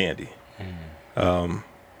candy.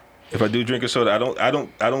 If I do drink a soda, I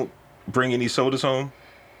don't bring any sodas home.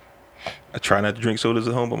 I try not to drink sodas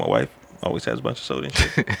at home, but my wife always has a bunch of soda and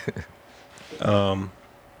shit.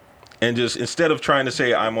 And just instead of trying to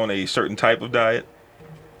say I'm on a certain type of diet,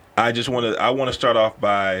 I want to start off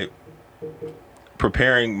by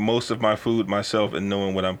preparing most of my food myself and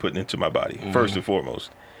knowing what I'm putting into my body first and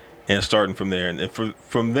foremost, and starting from there. And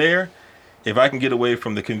from there, if I can get away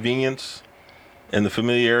from the convenience and the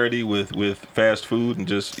familiarity with fast food and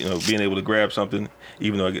just being able to grab something,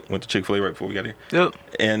 even though I went to Chick-fil-A right before we got here. Yep.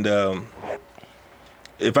 And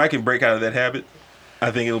if I can break out of that habit,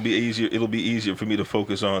 I think it'll be easier. It'll be easier for me to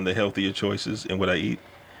focus on the healthier choices in what I eat.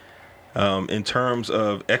 In terms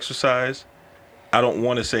of exercise, I don't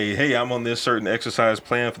want to say, hey, I'm on this certain exercise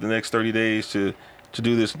plan for the next 30 days to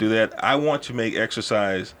do this and do that. I want to make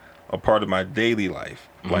exercise a part of my daily life,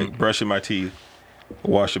 like brushing my teeth,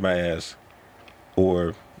 washing my ass,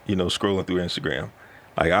 or scrolling through Instagram.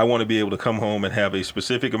 Like I want to be able to come home and have a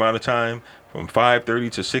specific amount of time from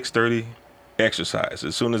 5:30 to 6:30 exercise.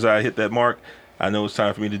 As soon as I hit that mark, I know it's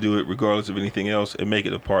time for me to do it regardless of anything else and make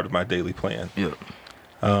it a part of my daily plan.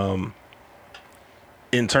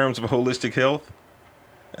 In terms of holistic health,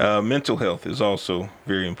 mental health is also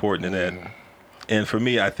very important in that. And for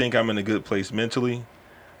me, I think I'm in a good place mentally.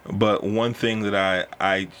 But one thing that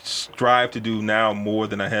I strive to do now more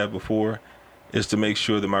than I have before is to make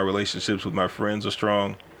sure that my relationships with my friends are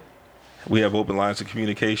strong. We have open lines of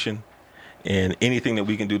communication, and anything that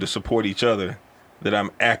we can do to support each other, that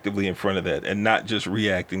I'm actively in front of that and not just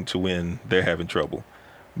reacting to when they're having trouble.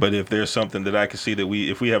 But if there's something that I can see that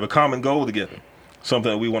if we have a common goal together,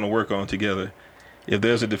 something that we want to work on together, if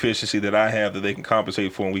there's a deficiency that I have that they can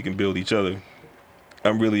compensate for and we can build each other,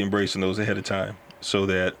 I'm really embracing those ahead of time so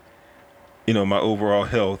that my overall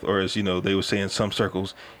health, or as they were saying in some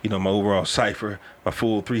circles, my overall cipher, my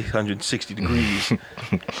full 360 degrees.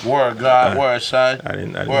 Word God, word son. I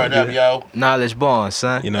didn't word up, yo. Knowledge born,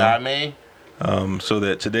 son. You know what I mean? So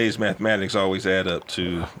that today's mathematics always add up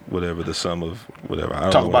to whatever the sum of whatever. I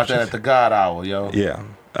don't Talk know about that at the God hour, yo. Yeah.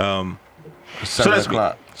 So 7 that's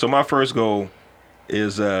o'clock. me. So my first goal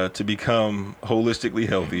is to become holistically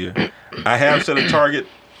healthier. I have set a target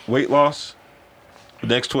weight loss the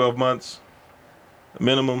next 12 months.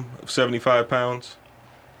 Minimum of 75 pounds.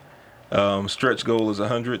 Stretch goal is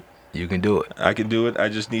 100. You can do it. I can do it. I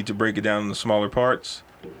just need to break it down into smaller parts.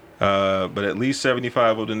 But at least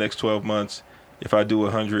 75 over the next 12 months. If I do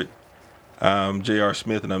 100, I'm J.R.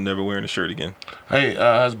 Smith, and I'm never wearing a shirt again. Hey,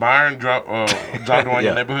 has Byron dropped on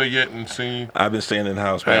your neighborhood yet and seen you? I've been staying in the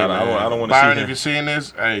house, Hey, man. man. I don't want to see Byron, him. if you're seeing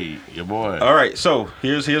this, hey, your boy. All right, so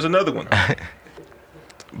here's another one.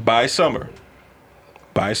 By summer.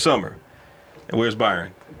 And where's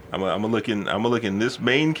Byron? I'm gonna look in this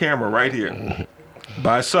main camera right here.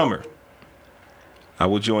 By summer, I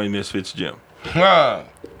will join Misfits Gym. Huh.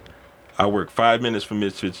 I work 5 minutes from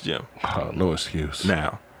Misfits Gym. Oh, no excuse.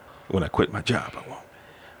 Now, when I quit my job, I won't.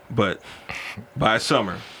 But by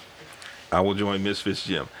summer, I will join Misfits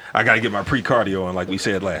Gym. I got to get my pre-cardio on, like we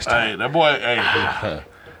said last time. Hey, that boy,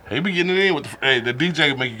 he be getting it in with the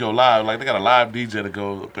DJ make you go live. Like, they got a live DJ to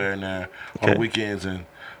go up there now on the weekends and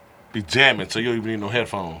be jamming, so you don't even need no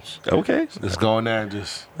headphones. Okay. Just go in there and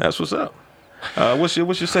just... That's what's up. What's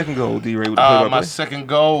your second goal, D-Ray? With the my play-by-play? second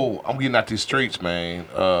goal, I'm getting out these streets, man.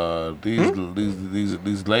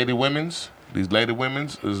 These lady women's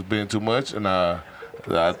has been too much, and I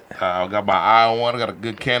got my eye on one. I got a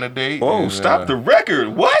good candidate. Oh, and, stop the record.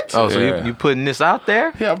 What? Oh, so Yeah. you putting this out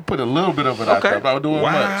there? Yeah, I put a little bit of it out there, but I was doing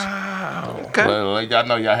much. Wow. Okay. Like, y'all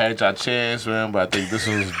know y'all had y'all chance, man, but I think this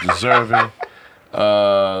was deserving.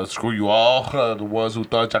 Screw you all. The ones who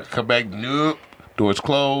thought y'all could come back, nope. Doors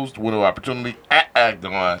closed. Window opportunity. Act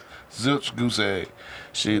on. Zilch goose egg.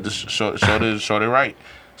 She just showed it right.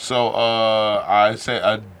 So I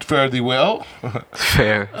said fare thee well.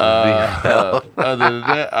 Fair. Other than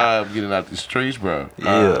that, I'm getting out the streets, bro.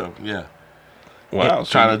 Yeah. Wow.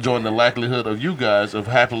 Trying to join the likelihood of you guys of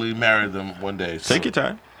happily marrying them one day. So. Take your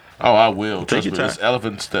time. Oh, I will. Take your time. It's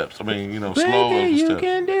elephant steps. I mean, slow elephant steps.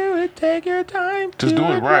 can do it. Take your time. Just do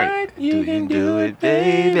it right. You can do it,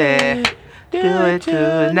 baby. Do it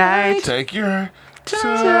tonight. Take your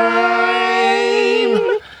time.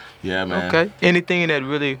 Yeah, man. Okay. Anything that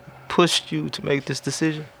really pushed you to make this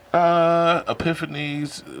decision?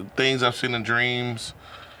 Epiphanies, things I've seen in dreams,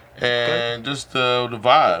 and just the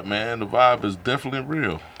vibe, man. The vibe is definitely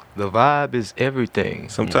real. The vibe is everything.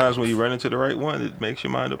 Sometimes when you run into the right one, it makes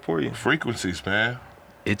your mind up for you. Frequencies, man.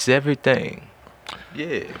 It's everything.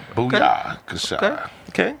 Yeah. Booyah. Kasha.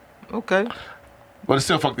 Okay. Okay. But it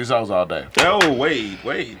still fuck these hoes all day. Oh, wait.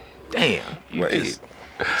 Damn. You Wait. just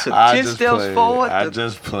took 10 steps forward. I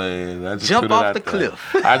just played. I just jump threw it off out the there.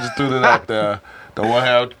 cliff. I just threw it out there. Don't want to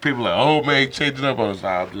have people like, oh, man, changing up on us.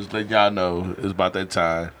 I'm just letting y'all know it's about that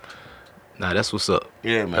time. Nah, that's what's up.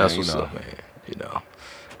 Yeah, man. That's what's up, man.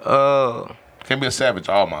 Can't be a savage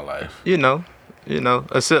all my life.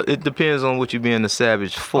 It depends on what you're being a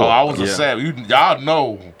savage for. Oh, I was a Yeah. savage. Y'all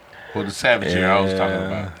know what the savage here I was talking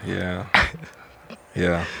about. Yeah.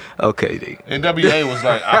 Yeah. Okay, then. NWA was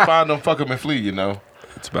like, I found them, fuck them and flee,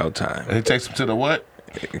 It's about time. And he takes them to the what?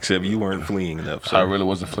 Except you weren't fleeing enough. So. I really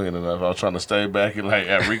wasn't fleeing enough. I was trying to stay back and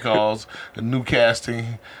at recalls, new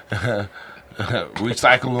casting,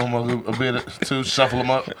 recycle them a bit too, shuffle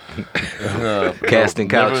them up. Casting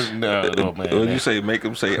couch. No, man. What did you say? Make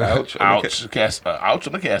them say ouch? Ouch. Ouch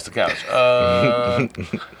on the casting couch.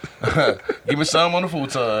 Give me some on the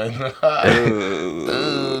futon.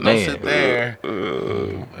 Don't Man. sit there.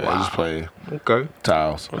 Wow. Just play Okay.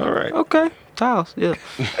 tiles. All right. Okay. Tiles, yeah.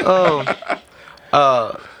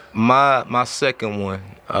 My second one,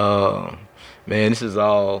 man, this is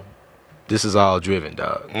all driven,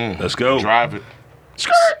 dog. Let's go. Drive it.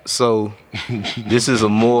 So this is a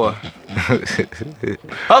more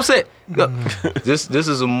upset. This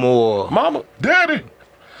is a more Mama. Daddy.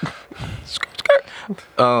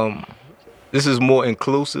 this is more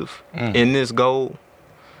inclusive in this goal.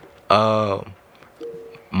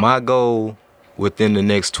 My goal within the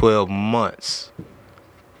next 12 months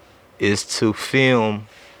is to film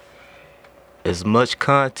as much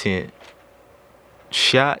content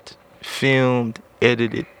shot, filmed,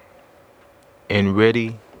 edited, and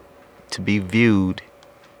ready to be viewed.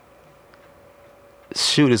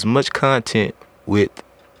 Shoot as much content with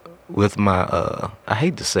my I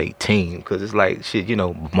hate to say team because it's like shit,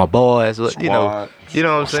 my boys, you know what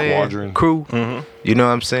I'm saying, Squadron. crew, you know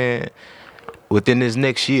what I'm saying, within this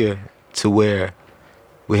next year to where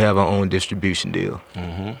we have our own distribution deal.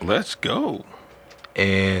 Let's go.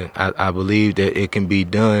 And I believe that it can be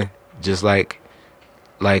done just like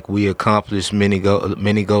we accomplished many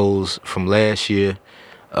goals from last year.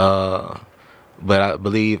 But I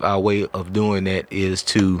believe our way of doing that is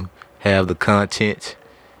to have the content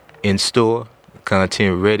in store,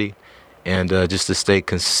 content ready, and just to stay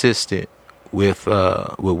consistent with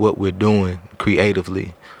what we're doing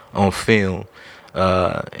creatively on film.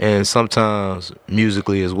 And sometimes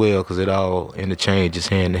musically as well, because it all interchanges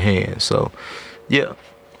hand to hand. So, yeah.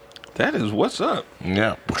 That is what's up.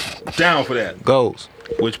 Yeah. Down for that. Goals.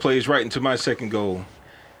 Which plays right into my second goal.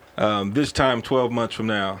 This time, 12 months from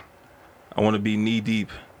now, I want to be knee deep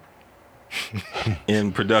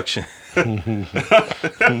in production.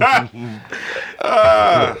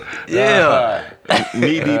 Yeah.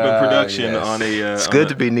 Knee deep in production on a. It's good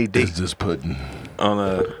to be knee deep. It's just pudding.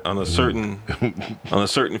 on a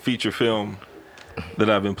certain feature film that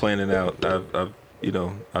I've been planning out.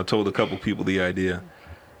 I've told a couple people the idea.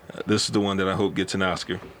 This is the one that I hope gets an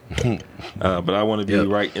Oscar. But I want to be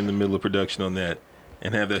right in the middle of production on that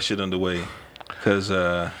and have that shit underway. Because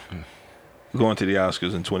going to the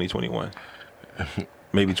Oscars in 2021.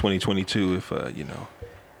 Maybe 2022 if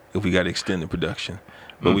if we got to extend the production.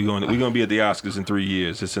 But we're going to be at the Oscars in 3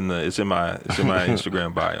 years. It's in my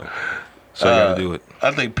Instagram bio. So I got to do it.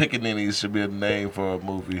 I think Pickaninnies should be a name for a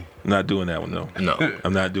movie. I'm not doing that one though. No.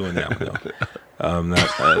 I'm not doing that one though. I'm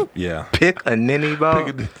not. Yeah. Pick a ninny ball.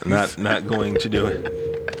 Not going to do it.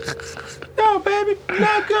 No, baby,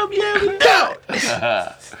 not gonna be able to do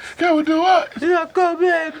it. Go do what? Not gonna be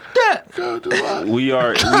able to do it. Go do what? We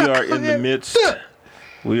are in the midst.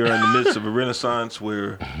 We are in the midst of a renaissance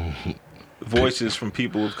where voices from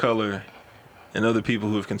people of color and other people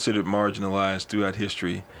who have considered marginalized throughout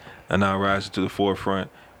history are now rising to the forefront.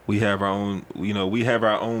 We have our own, we have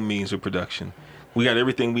our own means of production. We got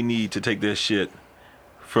everything we need to take that shit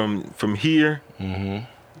from here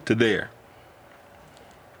to there.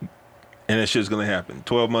 And that shit's gonna happen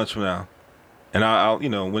 12 months from now. And I'll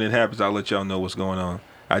when it happens, I'll let y'all know what's going on.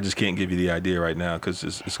 I just can't give you the idea right now because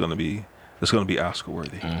it's gonna be Oscar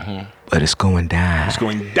worthy. But it's going down. It's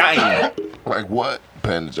going dying. Like what?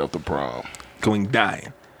 Bandage of the Prom. Going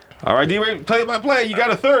dying. All right, D-Ray, play by play. You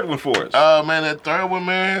got a third one for us. Man, that third one,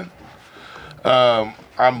 man.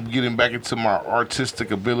 I'm getting back into my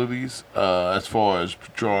artistic abilities as far as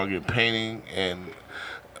drawing and painting, and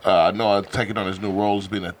I know I've taken on this new role as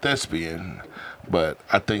being a thespian, but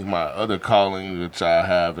I think my other calling, which I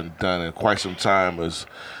haven't done in quite some time, is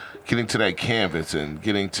getting to that canvas and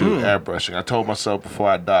getting to airbrushing. I told myself before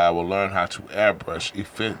I die, I will learn how to airbrush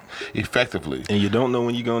effectively. And you don't know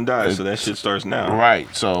when you're going to die, so that shit starts now. Right,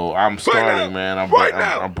 so I'm starting, man.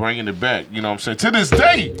 I'm bringing it back. You know what I'm saying? To this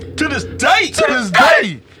day,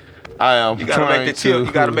 I am trying to.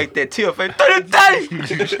 You gotta make that tear face.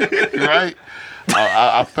 To this day. Right?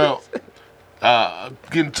 I felt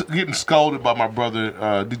getting scolded by my brother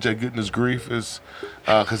DJ Goodness Grief is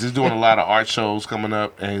because he's doing a lot of art shows coming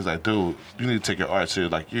up, and he's like, dude, you need to take your art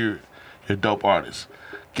serious. Like you're a dope artist.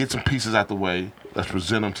 Get some pieces out the way. Let's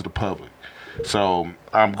present them to the public. So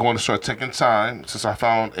I'm going to start taking time since I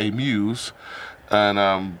found a muse,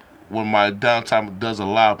 and when my downtime does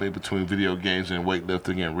allow me between video games and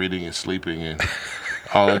weightlifting and reading and sleeping and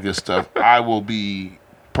all that good stuff, I will be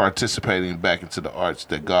participating back into the arts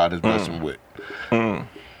that God has blessed me with.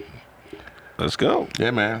 Let's go.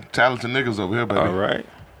 Yeah, man. Talented niggas over here, baby. All right.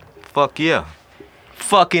 Fuck yeah.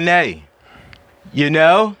 Fucking A. You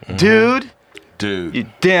know? Dude. You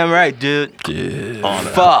damn right, dude.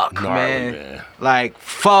 Fuck, gnarly, man. Like,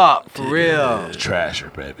 fuck, for real.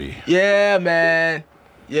 Trasher, baby. Yeah, man.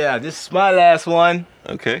 Yeah, this is my last one.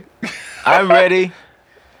 Okay. I'm ready.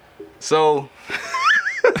 So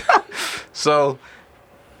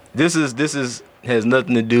this has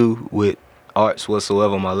nothing to do with arts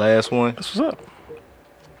whatsoever. My last one. That's what's up.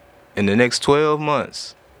 In the next 12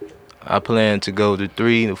 months, I plan to go to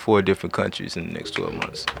 3 to 4 different countries in the next 12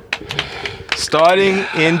 months. Starting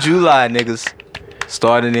in July, niggas.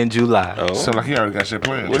 Starting in July. Oh. Sound like he already got shit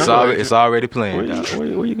planned. It's already planned.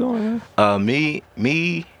 Where you going, man?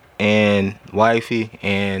 Me and wifey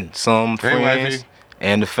and some friends wifey.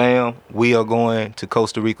 and the fam, we are going to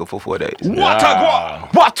Costa Rica for 4 days.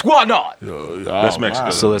 What's going on? That's Mexico.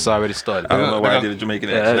 So it's already started. I don't know why I did a Jamaican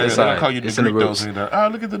accent. it's They're all gonna call right. you It's in the roots.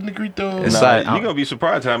 Negritos. Look at the Negritos. It's Nah, like- you're gonna be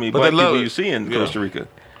surprised how many But black they love people it. you see in Yeah. Costa Rica.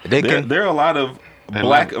 They can There are a lot of They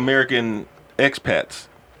black love it. American expats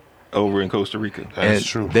over in Costa Rica. That's and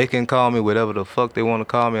true. they can call me whatever the fuck they want to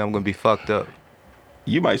call me. I'm gonna be fucked up.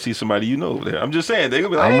 You might see somebody you know over there. I'm just saying they're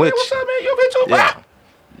gonna be like, I'm hey, with what's you. up, man? You been too Yeah. black?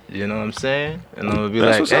 You know what I'm saying? And I'm gonna be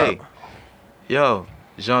That's like, what's hey, up. yo,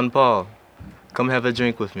 Jean Paul, come have a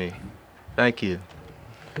drink with me. Thank you.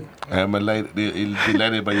 I'm a lady. The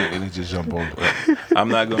lady by your energy jump on. I'm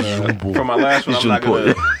not gonna. For my last one,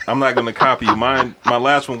 I'm not gonna copy you. My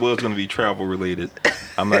last one was gonna be travel related.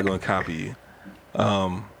 I'm not gonna copy you.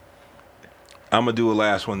 I'm gonna do a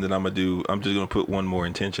last one that I'm just gonna put one more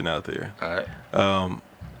intention out there. All right.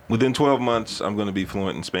 Within 12 months, I'm gonna be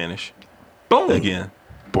fluent in Spanish Boom. again.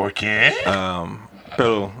 Porque?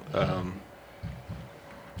 Pero,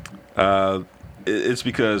 it's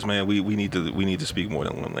because, man, we need to speak more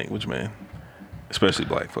than one language, man. Especially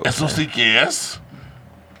black folks. man. S.O.C.K.S.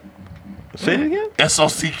 Say it again.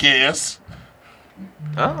 S.O.C.K.S.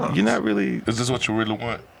 Oh. You're not really. Is this what you really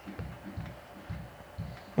want?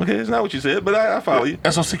 Okay, it's not what you said, but I follow you.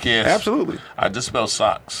 S.O.C.K.S. Absolutely. I just spelled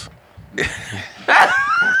socks. That's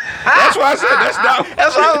why I said that's not.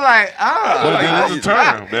 That's what I was like. But that is a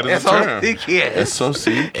term. That is a term. S.O.C.K.S.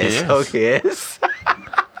 S.O.C.K.S. S.O.C.K.S.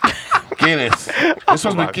 Guinness. It's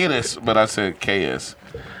supposed to be Guinness, but I said K.S.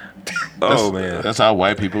 Oh man, That's how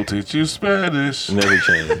white people teach you Spanish. never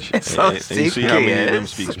change. And you see how many of them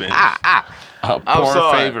speak Spanish.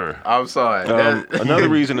 Por favor. I'm sorry. Another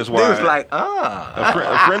reason is why Dude's like,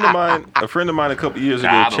 a friend of mine a couple years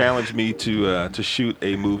ago Got him. challenged me to shoot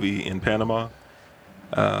a movie in Panama.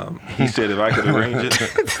 He said if I could arrange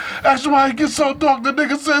it, That's why it gets so dark. The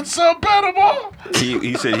nigga said, "Son, Panama."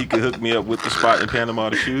 he said he could hook me up with the spot in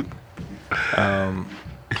Panama to shoot.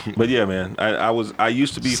 But yeah, man, I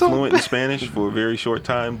used to be fluent in Spanish for a very short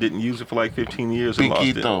time. Didn't use it for like 15 years and lost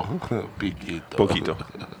it. Piquito. Poquito.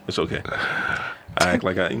 It's okay. I act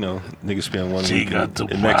like niggas spend 1 week got to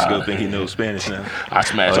in Mexico buy. think he knows Spanish now. I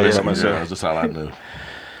smashed Oh, her yeah, some myself. girls. That's all I knew.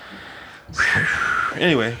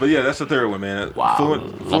 Anyway, but yeah, that's the third one, man. Wow.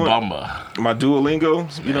 Fluent, La Bamba. my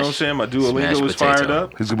Duolingo, you know what I'm saying? My Duolingo Smashed is fired potato.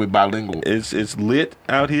 up. He's gonna be bilingual. It's lit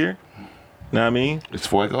out here. Know what I mean? It's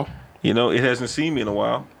fuego. You know, it hasn't seen me in a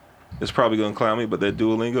while. It's probably gonna clown me, but that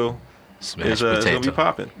Duolingo smashed is gonna be potato.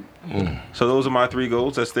 popping. So those are my 3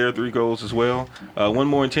 goals. That's their 3 goals as well. One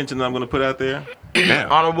more intention that I'm gonna put out there.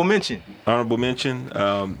 Honorable mention. Honorable mention.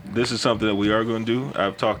 This is something that we are going to do.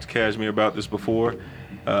 I've talked to Kashmir about this before.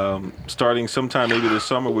 Starting sometime maybe this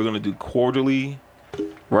summer, we're going to do quarterly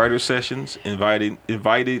writer sessions, invitation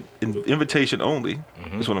only.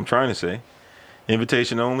 That's what I'm trying to say.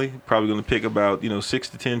 Invitation only. Probably going to pick about 6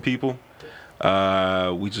 to 10 people.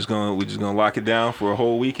 We just gonna lock it down for a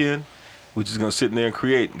whole weekend. We're just gonna sit in there and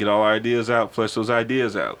create, get all our ideas out, flesh those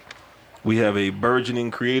ideas out. We have a burgeoning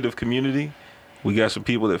creative community. We got some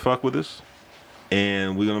people that fuck with us,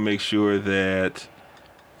 and we're gonna make sure that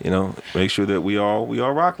we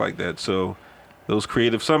all rock like that. So those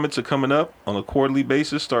creative summits are coming up on a quarterly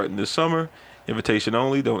basis starting this summer. Invitation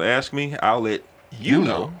only. Don't ask me. I'll let you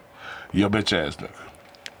know. Your bitch ass nigga.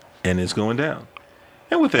 And it's going down.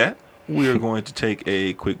 And with that, we are going to take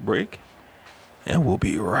a quick break, and we'll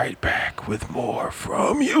be right back with more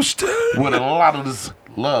from Houston. With a lot of this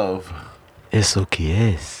love.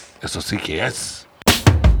 S.O.K.S. S.O.C.K.S.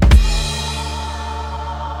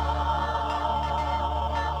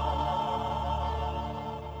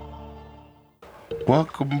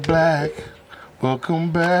 Welcome back.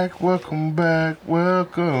 Welcome back. Welcome back.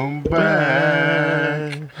 Welcome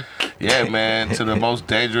back. Yeah, man, to the most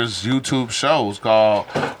dangerous YouTube shows called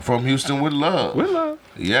From Houston with Love. With love.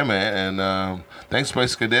 Yeah, man, and thanks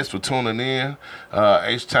Space Cadets for tuning in.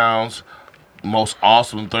 H-Town's most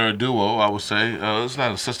awesome third duo, I would say. It's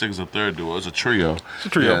not such thing as a third duo, it's a trio. It's a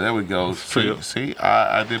trio. Yeah, there we go. Trio. See,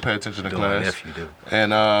 I did pay attention to Doing class. nephew, dude.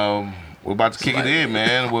 And we're about to kick it in,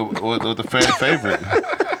 man, with the fan favorite.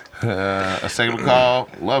 A segment called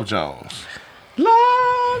Love Jones.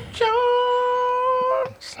 Love Jones.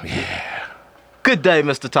 Yeah. Good day,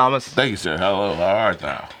 Mr. Thomas. Thank you, sir. Hello. All right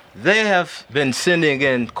now. They have been sending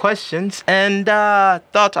in questions, and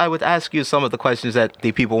thought I would ask you some of the questions that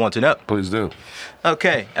the people want to know. Please do.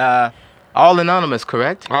 Okay, all anonymous,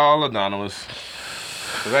 correct? All anonymous.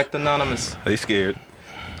 Correct, anonymous. They scared.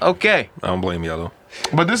 Okay. I don't blame y'all though.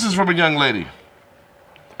 But this is from a young lady.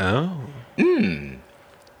 Oh.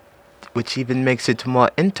 Which even makes it more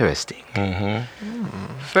interesting.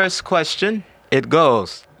 First question, it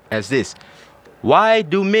goes as this. Why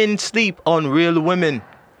do men sleep on real women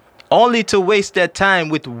only to waste their time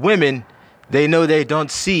with women they know they don't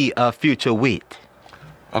see a future with?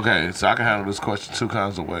 Okay, so I can handle this question 2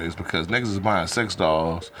 kinds of ways because niggas is buying sex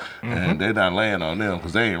dolls and they're not laying on them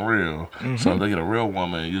because they ain't real. So if they get a real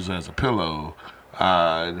woman and use it as a pillow,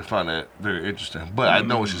 I find that very interesting. But I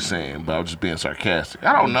know what you're saying, but I'm just being sarcastic.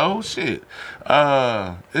 I don't know, shit.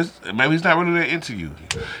 Maybe he's not really that into you.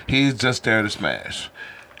 He's just there to smash.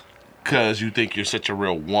 Because you think you're such a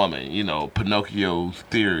real woman, Pinocchio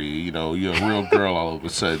theory, you're a real girl all of a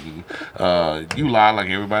sudden. You lie like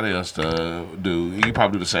everybody else do. You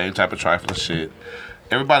probably do the same type of trifling shit.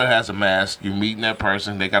 Everybody has a mask. You're meeting that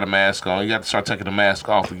person. They got a mask on. You have to start taking the mask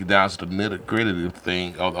off to get down to the nitty-gritty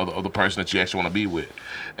thing of the person that you actually want to be with.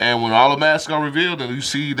 And when all the masks are revealed and you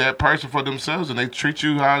see that person for themselves and they treat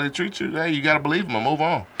you how they treat you, hey, you got to believe them and move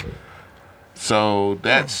on. So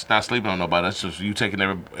that's not sleeping on nobody. That's just you taking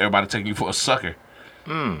everybody taking you for a sucker.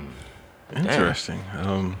 Interesting. Why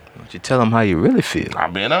don't you tell them how you really feel?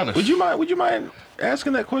 I'm being honest. Would you mind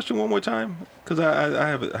asking that question one more time? Because I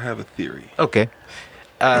have a theory. Okay.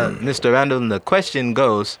 Mr. Randall, the question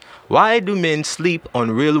goes, why do men sleep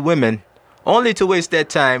on real women only to waste their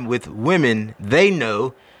time with women they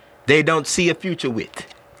know they don't see a future with?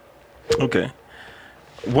 Okay.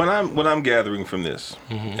 What I'm gathering from this,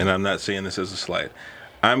 and I'm not saying this as a slight,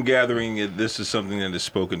 I'm gathering this is something that is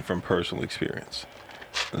spoken from personal experience.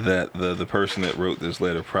 That the person that wrote this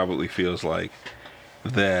letter probably feels like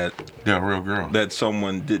that Yeah, real girl. that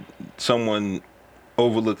someone someone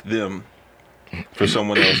overlooked them for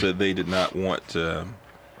someone else that they did not want, that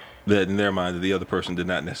in their mind that the other person did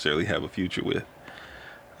not necessarily have a future with.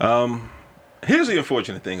 Here's the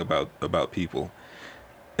unfortunate thing about people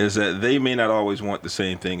is that they may not always want the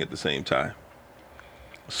same thing at the same time.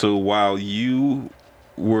 So while you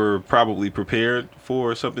were probably prepared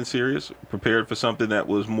for something serious, prepared for something that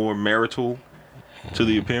was more marital to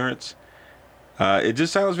the appearance, it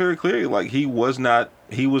just sounds very clearly like he was not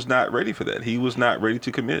ready for that. He was not ready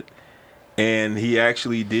to commit, and he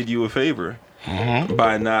actually did you a favor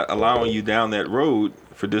by not allowing you down that road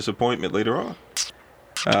for disappointment later on.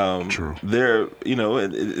 True. There,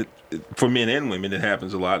 for men and women, it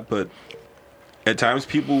happens a lot, but at times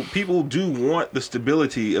people do want the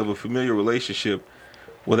stability of a familiar relationship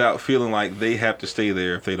without feeling like they have to stay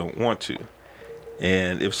there if they don't want to.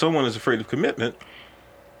 And if someone is afraid of commitment,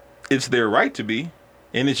 it's their right to be,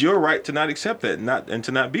 and it's your right to not accept that and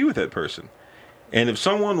to not be with that person. And if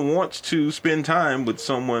someone wants to spend time with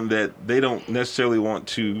someone that they don't necessarily want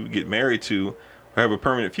to get married to or have a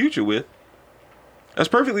permanent future with, that's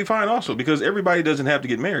perfectly fine also, because everybody doesn't have to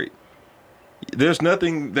get married. There's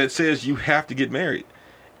nothing that says you have to get married.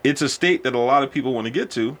 It's a state that a lot of people want to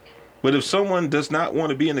get to, but if someone does not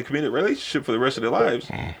want to be in a committed relationship for the rest of their lives,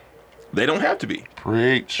 they don't have to be.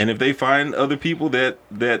 Preach. And if they find other people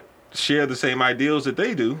that share the same ideals that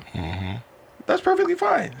they do, that's perfectly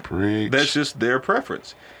fine. Preach. That's just their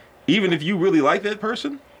preference. Even if you really like that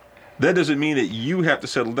person, that doesn't mean that you have to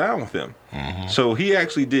settle down with them. So he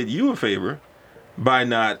actually did you a favor by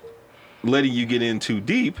not letting you get in too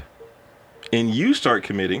deep, and you start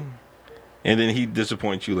committing, and then he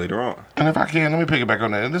disappoints you later on. And if I can, let me pick it back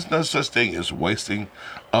on that. And there's no such thing as wasting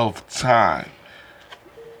of time.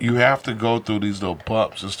 You have to go through these little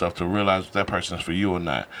bumps and stuff to realize if that person is for you or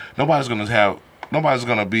not. Nobody's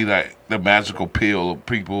gonna be like the magical pill of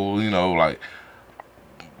people, like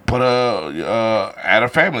put add a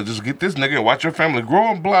family. Just get this nigga and watch your family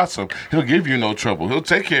grow and blossom. He'll give you no trouble. He'll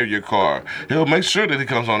take care of your car. He'll make sure that he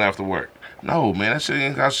comes on after work. No, man, that shit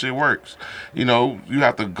ain't how shit works. You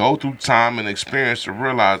have to go through time and experience to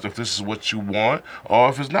realize if this is what you want or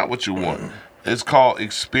if it's not what you want. It's called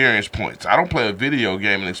experience points. I don't play a video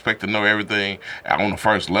game and expect to know everything on the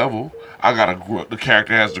first level. The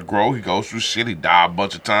character has to grow. He goes through shit. He died a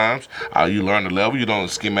bunch of times. You learn the level. You know the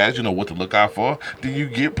schematics. You know what to look out for. Then you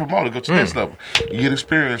get promoted. Go to the next level. You get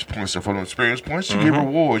experience points. And from the experience points, you get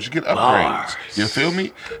rewards. You get upgrades. You feel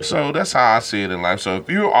me? So that's how I see it in life. So if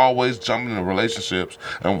you're always jumping into relationships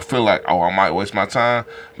and feel like, oh, I might waste my time,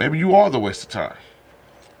 maybe you are the waste of time.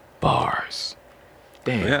 Bars.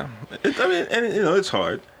 Damn. Yeah, it's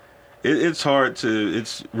hard.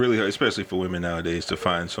 It's really hard, especially for women nowadays, to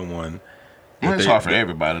find someone. It's hard for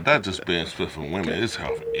everybody. Not just being split for women. It's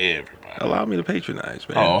hard for everybody. Allow me to patronize,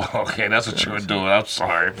 man. Oh, okay. That's what you were doing. I'm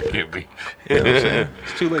sorry. Forgive me. You know what I'm saying?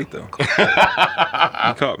 It's too late though.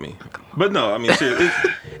 You caught me. But no, I mean, seriously,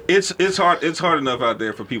 it's hard. It's hard enough out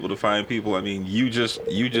there for people to find people. I mean, you just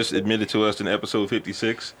admitted to us in episode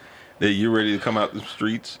 56 that you're ready to come out the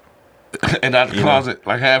streets. And out the closet,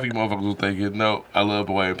 like half you motherfuckers will think it. No, I love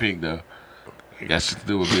the wearing pink though. Got shit to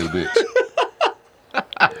do with being a bitch.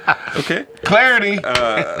 Okay. Clarity.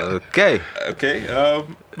 Okay.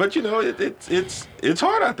 But it's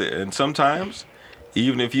hard out there, and sometimes,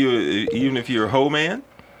 even if you're a hoe man,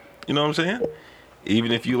 you know what I'm saying?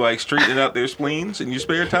 Even if you like straightening out their spleens in your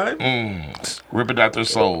spare time, ripping out their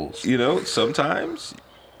souls. Sometimes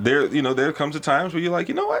there comes a times where you're like,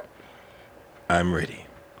 you know what? I'm ready.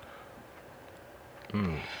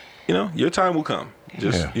 Your time will come.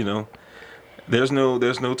 Just there's no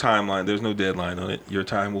timeline, there's no deadline on it. Your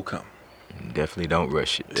time will come. Definitely don't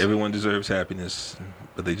rush it. Everyone deserves happiness,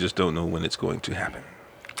 but they just don't know when it's going to happen.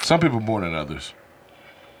 Some people more than others.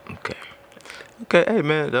 Okay. Hey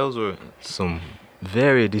man, those were some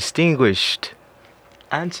very distinguished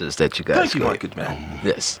answers that you guys Thank you, gave. Market Man.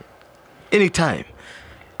 Yes. Anytime.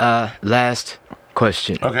 Last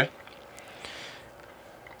question. Okay.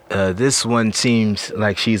 This one seems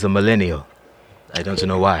like she's a millennial. I don't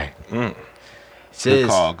know why.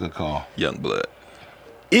 Says, Good call. Young blood.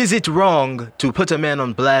 Is it wrong to put a man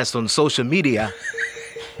on blast on social media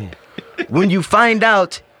when you find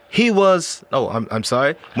out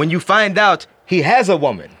when you find out he has a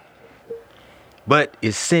woman, but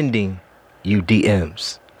is sending you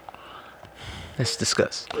DMs? Let's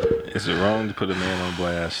discuss. Is it wrong to put a man on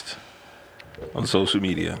blast on social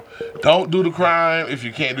media? Don't do the crime if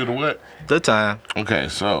you can't do the what? The time. Okay,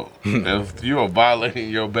 so if you are violating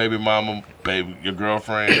your baby mama, your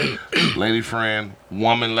girlfriend, lady friend,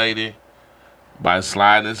 woman lady, by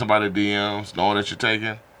sliding in somebody's DMs, knowing that you're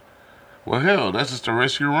taking, well, hell, that's just the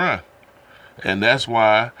risk you run. And that's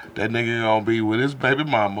why that nigga gonna be with his baby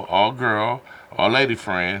mama, or girl, or lady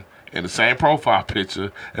friend, in the same profile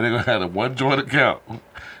picture, and they're gonna have a one joint account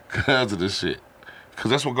because of this shit.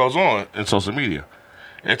 Because that's what goes on in social media.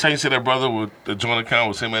 Every time you see that brother with the joint account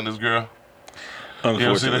with him and his girl,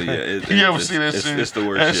 Unfortunately, you ever see that shit? It's the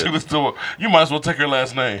worst That shit. shit is you might as well take her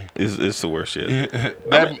last name. It's the worst shit.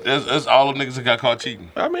 That's all the niggas that got caught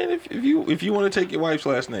cheating. I mean, if you want to take your wife's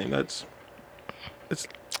last name, that's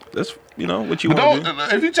you know what you But want to do.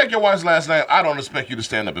 if you take your wife's last name, I don't expect you to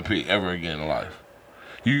stand up and pee ever again in life.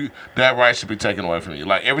 That right should be taken away from you.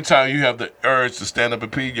 Like every time you have the urge to stand up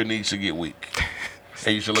and pee, your knees should get weak,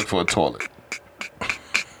 and you should look for a toilet.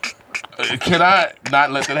 Can I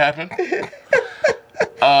not let that happen?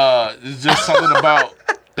 It's just something about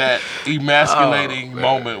that emasculating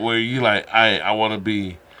moment where you like, I want to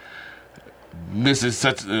be Mrs.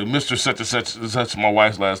 Mr. Such and such my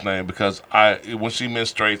wife's last name because when she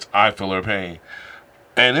menstruates, I feel her pain.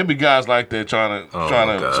 And there be guys like that trying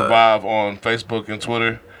to survive on Facebook and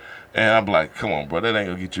Twitter, and I'm like, come on, bro, that ain't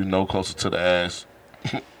gonna get you no closer to the ass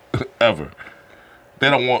ever. They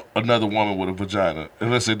don't want another woman with a vagina,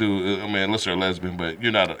 unless they do. I mean, unless they're a lesbian, but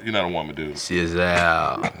you're not a woman, dude. Sizzle.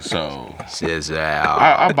 So Sizzle.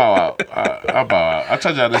 I bow out. I bow out. I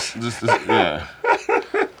told y'all this yeah.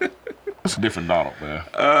 It's a different Donald, man.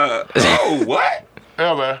 Oh, what?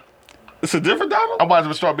 Yeah, man. It's a different Donald? I'm about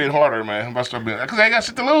to start being harder, man. I'm about to start being, because I ain't got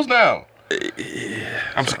shit to lose now.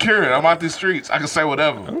 I'm secure. I'm out these streets. I can say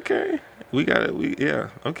whatever. Okay. We got it. Yeah.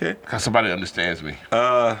 Okay. Because somebody understands me.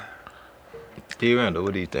 D. Randall,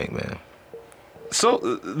 what do you think, man? So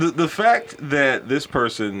the fact that this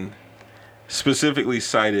person specifically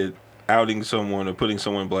cited outing someone or putting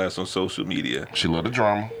someone blast on social media She loved the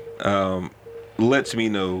drama. lets me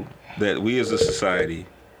know that we as a society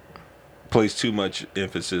place too much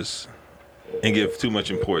emphasis and give too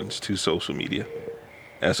much importance to social media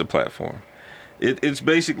as a platform. It's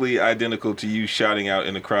basically identical to you shouting out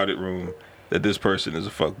in a crowded room that this person is a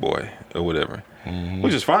fuckboy or whatever,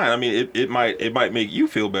 which is fine. I mean, it might make you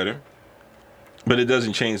feel better, but it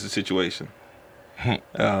doesn't change the situation.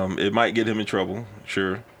 It might get him in trouble,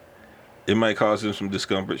 sure. It might cause him some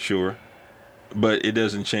discomfort, sure, but it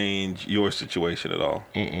doesn't change your situation at all.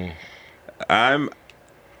 I'm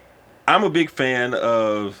a big fan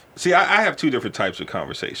of. See, I have two different types of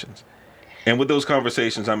conversations, and with those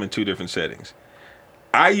conversations, I'm in two different settings.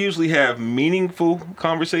 I usually have meaningful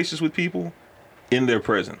conversations with people in their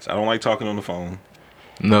presence. I don't like talking on the phone.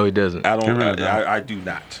 No, he doesn't. I do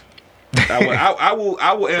not. I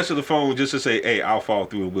will answer the phone just to say, hey, I'll follow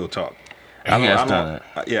through and we'll talk. I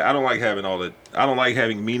don't like having all that. I don't like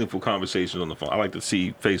having meaningful conversations on the phone. I like to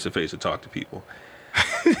see face to face and talk to people.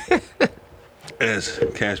 As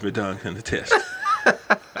Cashmere Dunn can attest.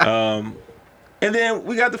 And then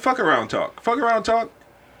we got the fuck around talk. Fuck around talk.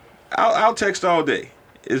 I'll text all day.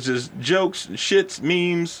 It's just jokes, shits,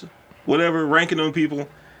 memes, whatever, ranking on people.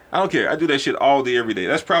 I don't care. I do that shit all day, every day.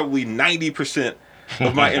 That's probably 90%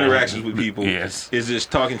 of my interactions with people. Yes. Is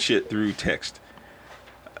just talking shit through text.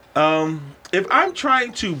 If I'm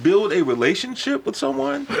trying to build a relationship with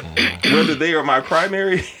someone, whether they are my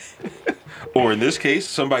primary or in this case,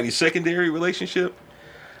 somebody's secondary relationship,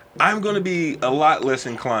 I'm going to be a lot less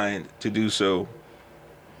inclined to do so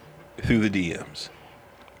through the DMs.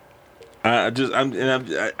 And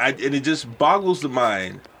it just boggles the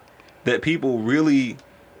mind that people really,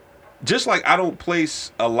 just like I don't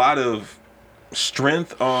place a lot of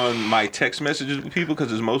strength on my text messages with people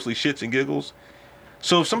because it's mostly shits and giggles.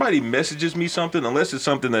 So if somebody messages me something, unless it's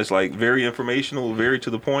something that's like very informational, very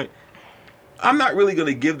to the point, I'm not really going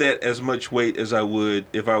to give that as much weight as I would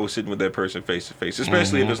if I was sitting with that person face to face,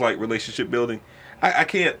 especially if it's like relationship building. I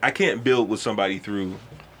can't build with somebody through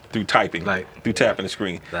typing, through tapping the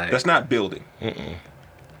screen. That's not building.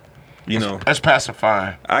 You know, that's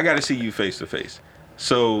pacifying. I got to see you face to face.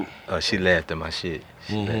 So, she laughed at my shit.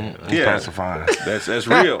 Yeah, pacifying. That's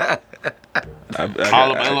real. All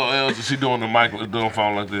of LOLs that she doing the mic doing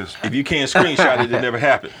phone like this. If you can't screenshot it, it never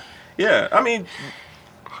happened. Yeah, I mean,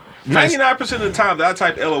 99% of the time that I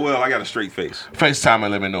type LOL, I got a straight face. FaceTime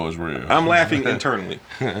and let me know it's real. I'm laughing internally.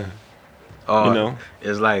 You know,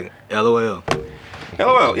 it's like LOL.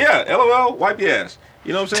 LOL, yeah, LOL, wipe your ass.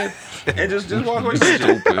 You know what I'm saying? And just walk away.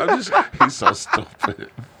 Stupid. He's so stupid.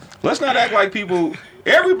 Let's not act like people.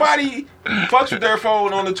 Everybody fucks with their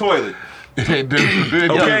phone on the toilet. They do.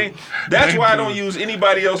 Okay, that's why I don't use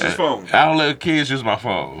anybody else's phone. I don't let kids use my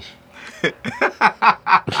phone.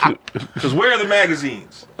 Because where are the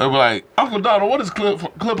magazines? They'll be like, Uncle Donald, what is Clip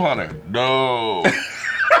Hunter? No.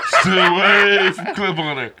 Stay away from clip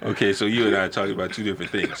on it. Okay, so you and I are talking about two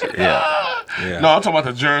different things. Yeah. Yeah. No, I'm talking about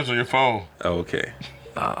the germs on your phone. Oh, okay.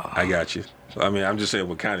 I got you. I mean, I'm just saying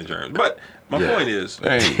what kind of germs. But my point is,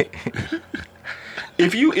 Hey,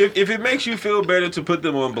 if it makes you feel better to put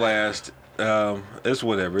them on blast, it's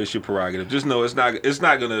whatever. It's your prerogative. Just know it's not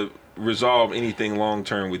going to resolve anything long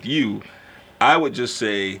term with you. I would just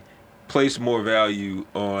say place more value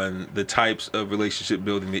on the types of relationship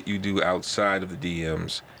building that you do outside of the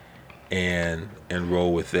DMs, and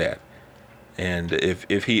roll with that. And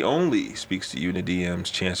if he only speaks to you in the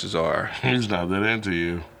DMs, chances are he's not that into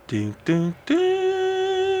you. ding ding ding.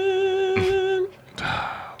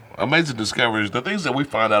 Amazing discoveries. The things that we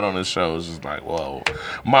find out on this show is just like, whoa,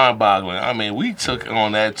 mind-boggling. I mean, we took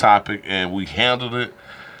on that topic and we handled it.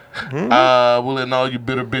 We'll let all you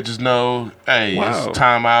bitter bitches know, hey, Wow. it's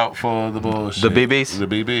time out for the bullshit. The BBs? The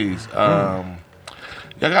BBs.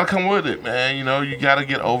 Y'all gotta come with it, man. You know, you gotta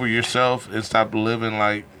get over yourself and stop living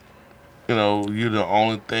like, you know, you're the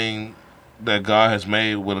only thing that God has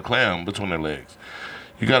made with a clam between their legs.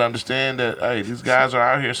 You gotta understand that, hey, these guys are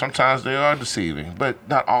out here. Sometimes they are deceiving, but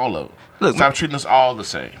not all of them. Look, Stop treating us all the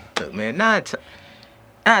same. Look, man, nine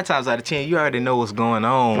times out of 10, you already know what's going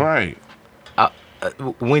on. Right.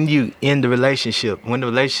 When you in the relationship, when the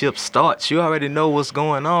relationship starts, you already know what's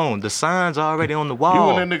going on. The signs are already on the You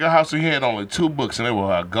wall. in that nigga house, he had only 2 books, and they were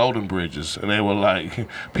like golden bridges, and they were like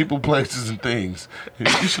people, places, and things. You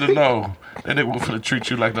should have known that they were gonna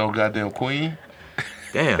treat you like no goddamn queen.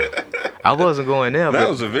 Damn, I wasn't going there, That but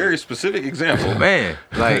was a very specific example. man,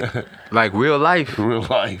 like real life. Real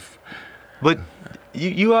life. But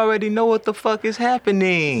you already know what the fuck is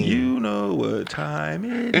happening. You know what time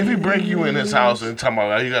it is. If he bring you in his house and talk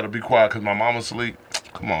about, oh, you gotta be quiet because my mama's asleep.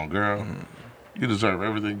 Come on, girl. You deserve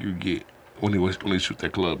everything you get when he shoot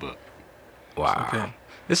that club up. Wow, Okay.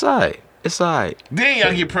 it's alright. It's alright. Then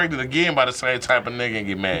y'all get pregnant again by the same type of nigga and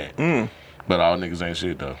get mad. But all niggas ain't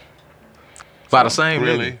shit though. By the same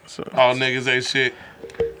Really? nigga. All niggas ain't shit.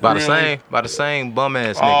 By Really? the same bum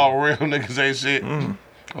ass nigga. All real niggas ain't shit.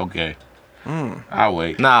 Okay. I'll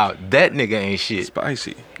wait. Nah, that nigga ain't shit.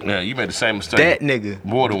 Spicy. Yeah, you made the same mistake. That nigga.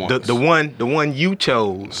 More than once. The one you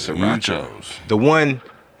chose. You chose. The one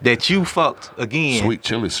that you fucked again. Sweet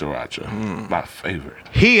chili sriracha. My favorite.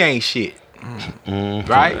 He ain't shit.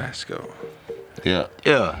 Right? Let's go. Yeah.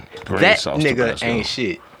 Yeah. Green That sauce nigga Tabasco. ain't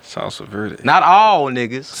shit. Salsa verde. Not all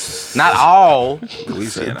niggas. Not all.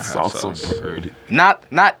 Louisiana hot sauce. Not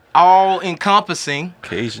all encompassing.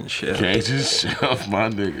 Cajun chef. Cajun chef, my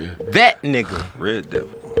nigga. That nigga. Red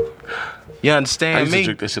devil. You I understand used to me?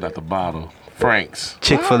 drink that shit out the bottle. Frank's.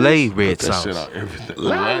 Chick-fil-A red That shit sauce. out everything.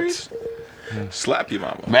 Larry's. Slap your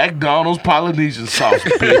mama. McDonald's Polynesian sauce,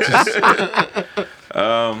 bitches.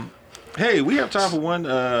 Hey, we have time for one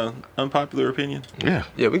unpopular opinion. Yeah.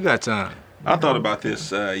 Yeah, we got time. I thought about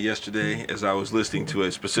this yesterday as I was listening to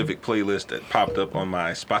a specific playlist that popped up on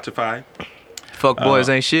my Spotify. Fuck boys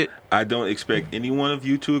ain't shit. I don't expect any one of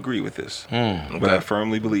you to agree with this, but Okay. I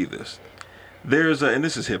firmly believe this. There's and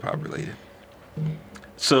this is hip hop related.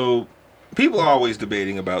 So people are always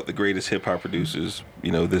debating about the greatest hip hop producers,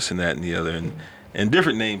 you know, this and that and the other, and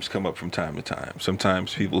different names come up from time to time.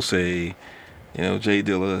 Sometimes people say, you know, Jay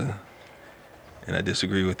Dilla, and I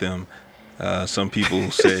disagree with them. Some people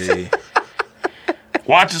say,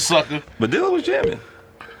 Watch it, sucker. but Dilla was jamming.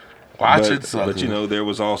 Watch but, it, sucker. But you know, there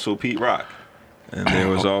was also Pete Rock, and there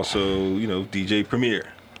was also, you know, DJ Premier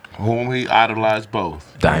Whom he idolized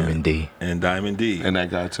both. Diamond D. and Diamond D, And that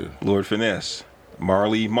guy too. Lord Finesse,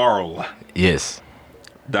 Marley Marl, Yes.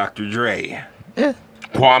 Dr. Dre. Yeah.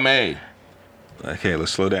 Kwame. Okay,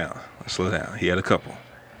 let's slow down. He had a couple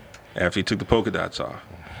after he took the polka dots off.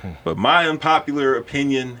 But my unpopular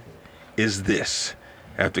opinion is this.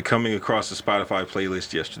 After coming across the Spotify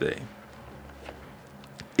playlist yesterday,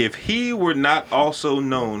 if he were not also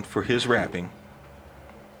known for his rapping,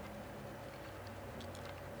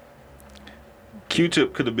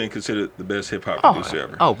 Q-Tip could have been considered the best hip hop producer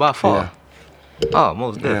ever. Oh, by far. Oh,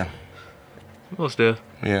 most Yeah. definitely. Most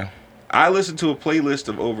definitely. Yeah. I listened to a playlist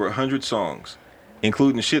of over 100 songs,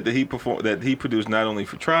 including shit that he produced not only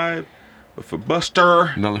for Tribe, but for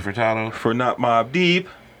Buster, Nelly Furtado. for Not Mobb Deep,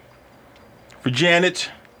 for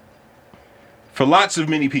Janet, for lots of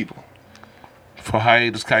many people. For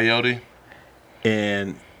Hiatus Coyote.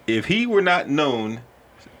 And if he were not known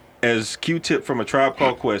as Q-Tip from A Tribe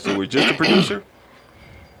Called Quest and were just a producer,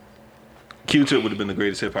 Q-Tip would have been the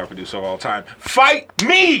greatest hip hop producer of all time. Fight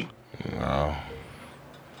me! No.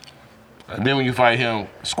 And then when you fight him,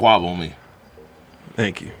 squabble me.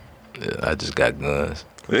 Thank you. Yeah, I just got guns.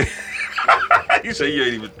 You say you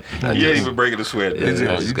ain't even breaking a sweat. Yeah. You It's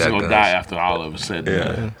just got gonna guns. die after all of it's said. and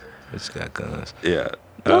done. Yeah, It's got guns. yeah.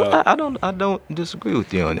 No, I don't disagree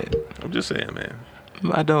with you on it. I'm just saying, man.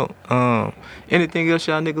 I don't. Anything else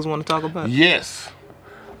y'all niggas want to talk about? Yes.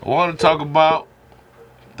 I want to talk about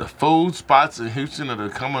the food spots in Houston that are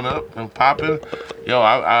coming up and popping. Yo,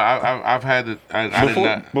 I've had it. I did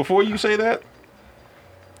not. Before you say that,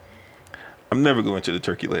 I'm never going to the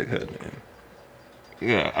Turkey Leg Hut, man.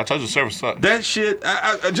 Yeah, I told you service sucks. That shit,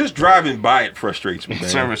 I just driving by it frustrates me, man.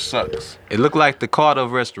 Service sucks. It looked like the Carter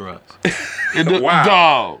of restaurants. Wow.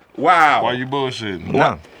 Dog. Wow. Why you bullshitting?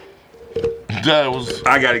 No. That was.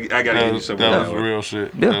 I gotta give you That some was of that. real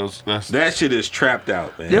shit. Yeah. That shit is trapped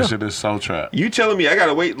out, man. Yeah. That shit is so trapped. You telling me I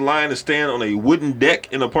gotta wait in line to stand on a wooden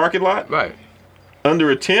deck in a parking lot Right. under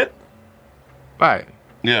a tent? Right.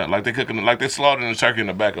 Yeah, like they cooking, like they slaughtering a turkey in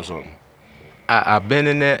the back or something. I've been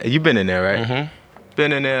in there. You been in there, right? Mm-hmm.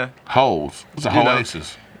 Been in there. Holes. It's a You know,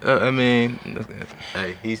 oasis. I mean,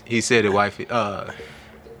 hey, he said it, wifey.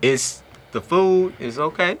 It's the food is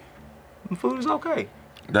okay. The food is okay,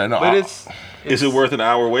 but it's Is it worth an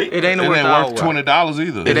hour wait? it ain't It worth ain't our worth while. $20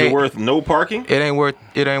 either. Is it it ain't- worth no parking? It ain't worth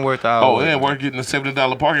our Oh, it wait. ain't worth getting a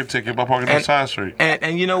 $70 parking ticket by parking on And- side street.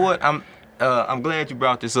 And you know what? I'm glad you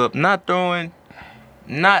brought this up. Not throwing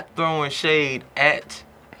shade at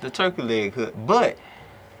the Turkey Leg Hut, but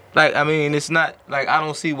like I mean, it's not like I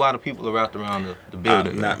don't see why the people are wrapped around the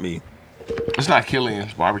building. Not me. It's not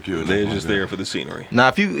Killian's barbecue. They're just there for the scenery.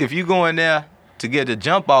 Now, if you go in there to get a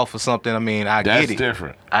jump off or something, I mean, I That's get it.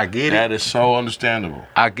 different. I get That it. is so understandable.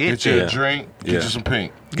 I get Get you that. a drink, get Yeah. you some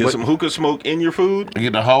pink. Get some hookah smoke in your food.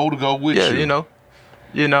 Get the hole to go with Yeah, you.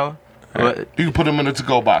 you know. But You can put them in the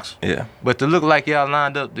to-go box. Yeah. but to look like y'all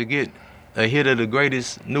lined up to get a hit of the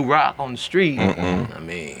greatest new rock on the street, I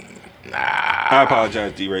mean, nah. I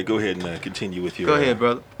apologize, D-Ray. Go ahead and continue with your. Go ahead,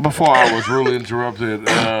 brother. Before I was really interrupted,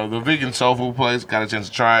 the vegan soul food place, got a chance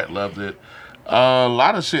to try it, loved it. A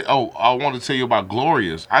lot of shit. Oh, I want to tell you about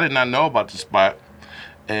Glorious. I did not know about the spot.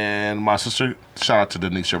 And my sister, shout out to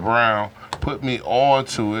Denisha Brown, put me on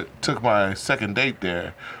to it. Took my second date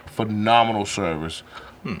there. Phenomenal service.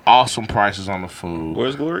 Awesome prices on the food.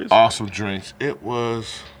 Where's Glorious? Awesome drinks. It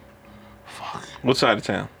was, What side of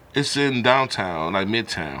town? it's in downtown, like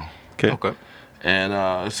Midtown. Okay. And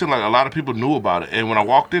it seemed like a lot of people knew about it. And when I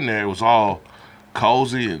walked in there, it was all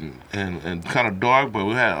cozy and kind of dark, but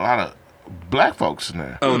we had a lot of black folks in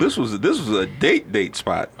there. Oh, this was a date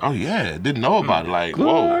spot. Oh, yeah. Didn't know about it. Like,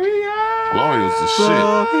 whoa. Glorious the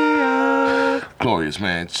shit. Glorious,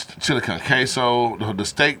 man. Chili con queso. The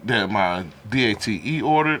steak that my DATE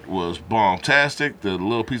ordered was bomb-tastic. The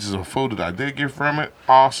little pieces of food that I did get from it,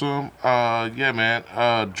 awesome. Yeah,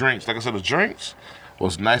 man. Drinks. Like I said, the drinks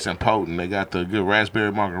was nice and potent. They got the good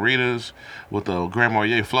raspberry margaritas with the Grand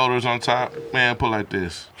Marnier floaters on top. Man, put like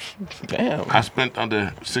this. Damn. I spent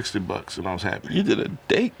under $60 and I was happy. You did a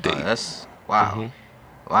date. That's wow.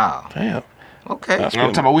 Wow. Damn. Okay. That's You know what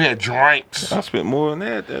I'm talking about? We had drinks. I spent more than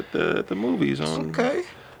that at the movies on Okay.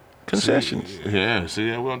 concessions. Yeah, see,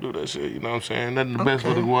 we don't do that shit. You know what I'm saying? Nothing the best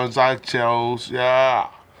for the ones I chose. Yeah.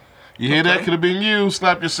 You hear that? Could have been you.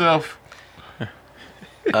 Slap yourself.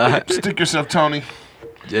 Stick yourself, Tony.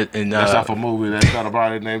 And That's off a movie. That's not a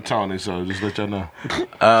body named Tony, so just let y'all know.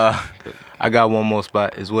 I got one more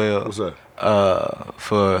spot as well. What's up?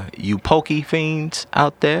 For you pokey fiends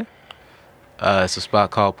out there, it's a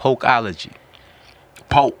spot called Pokeology.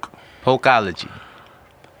 Pokeology.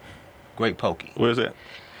 Great pokey. Where's that?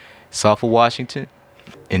 South of Washington,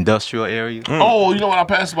 industrial area. Oh, you know what? I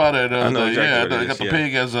passed by that. I know exactly yeah, what it they is, got the yeah.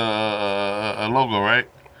 pig as a logo, right?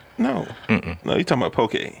 No. No, you're talking about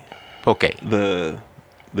poke. Poke. The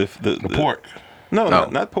Pork. No, No.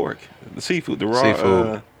 not pork. The seafood. The raw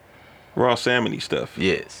Seafood. raw salmon-y stuff.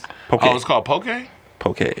 Yes. Poke. Oh, it's called Poke?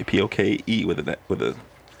 Poke. P-O-K-E with a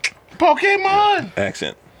Pokemon.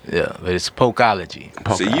 accent. Yeah, but it's Pokeology.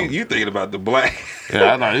 See, you thinking about the black.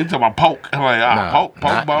 Yeah, I know. You talking about poke. I'm like,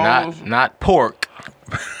 poke balls. not pork.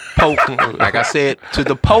 Poke. Like I said to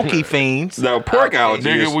the pokey fiends. No, porkology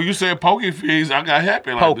Nigga, is when you said poke fees, I got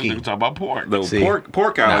happy. Like, Pokey. this nigga talking about pork. no See,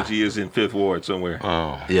 porkology is in Fifth Ward somewhere.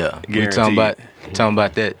 Oh. Yeah, we Guaranteed. talking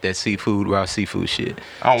about that seafood, raw seafood shit.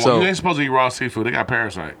 I don't So- want, you ain't supposed to eat raw seafood. They got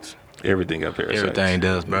parasites. Everything got parasites. Everything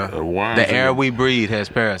does, bro. worms The air and- we breathe has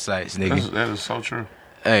parasites, nigga. That is so true.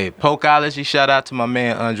 Hey, Pokeology, shout out to my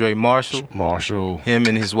man Andre Marshall. Marshall. Him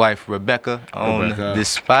and his wife Rebecca own Rebecca. this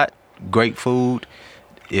spot. Great food.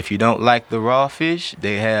 If you don't like the raw fish,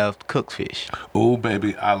 they have cooked fish. Ooh,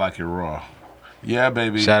 baby, I like it raw. Yeah,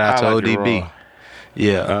 baby. Shout out I to like it ODB. raw.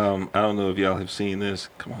 Yeah. I don't know if y'all have seen this.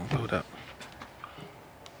 Come on, load up.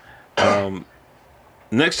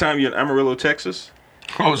 Next time you're in Amarillo, Texas,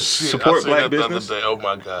 Oh shit! Support I seen black that the other business. day. Oh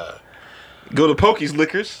my god. go to Pokey's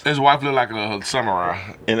Liquors His wife looked like a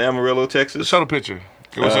samurai. in Amarillo, Texas. Show the picture.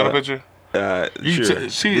 Can we show the picture? Sure.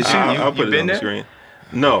 She, I'll put it been on the there? screen.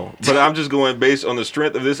 No, but I'm just going based on the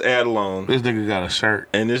strength of this ad alone this nigga got a shirt.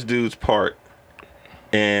 and this dude's part,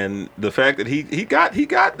 and the fact that he got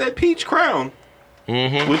that peach crown,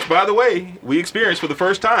 which by the way we experienced for the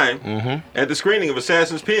first time at the screening of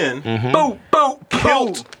Assassin's Pen. Boom, boom,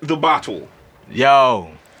 Killed the bottle.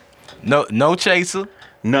 Yo, no chaser,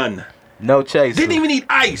 None. no chaser, Didn't even eat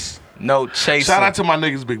ice. no chaser. Shout out to my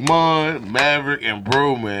niggas Big Mun, Maverick, and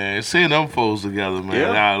Brew, man. Seeing them fools together, man.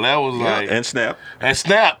 Yeah. Nah, that was like And Snap. and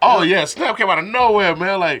Snap. Oh yeah, Snap came out of nowhere,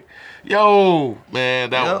 man. Like, yo,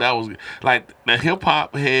 man, that was like the hip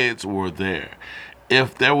hop heads were there.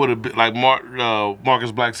 If there would have been like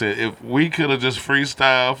Marcus Black said, if we could have just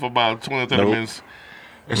freestyled for about 20 or 30 Nope. minutes,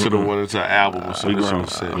 it should have went into an album or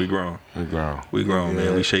something. We grown. We grown,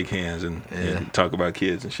 man. We shake hands and talk about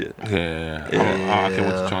kids and shit. Yeah. I can't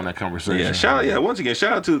wait to join that conversation. Yeah, once again,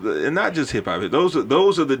 shout out to and not just hip hop. Those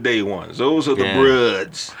are the day ones. Those are the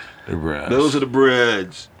bruds. The bruh. Those are the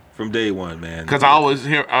bruds from day one, man. Because I always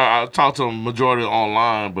hear, I talk to them majority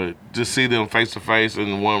online, but just see them face to face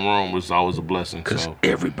in one room was always a blessing. Because So.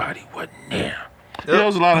 everybody wasn't there. Yeah, there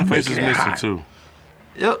was a lot of Make faces it missing hot. too.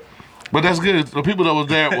 Yep. But that's good. The people that was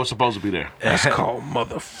there were supposed to be there. That's called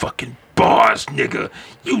motherfucking bars, nigga.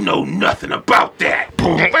 You know nothing about that.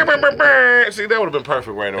 See, that would have been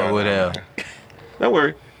perfect right now. Over there. Don't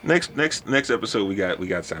worry. Next episode we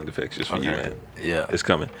got sound effects just for you, man. Yeah. It's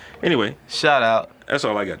coming. Anyway, Shout out. that's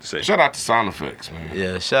all I got to say. Shout out to sound effects, man.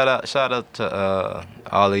 Yeah, shout out to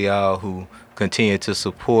all of y'all who continue to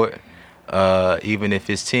support, even if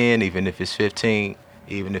it's 10, even if it's 15,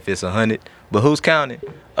 even if it's 100. But who's counting?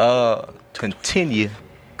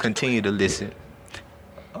 Continue to listen.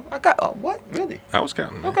 Oh, I got what? Really? I was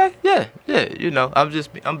counting. Man. Okay, yeah. You know,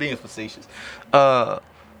 I'm being facetious.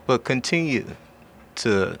 But continue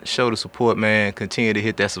to show the support, man. Continue to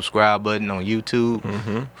hit that subscribe button on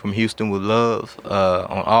YouTube from Houston with Love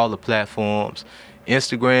on all the platforms.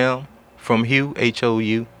 Instagram from Hugh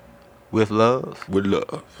HOU with Love. With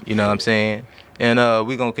love. You know what I'm saying? And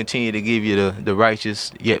we're gonna continue to give you the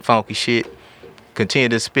righteous yet funky shit. Continue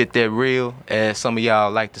to spit that real, as some of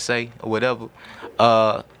y'all like to say, or whatever.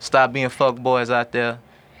 Stop being fuck boys out there.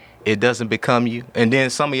 It doesn't become you. And then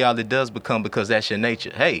some of y'all it does become because that's your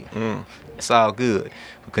nature. Hey, it's all good.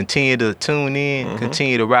 But continue to tune in,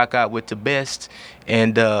 continue to rock out with the best,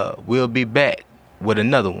 and we'll be back with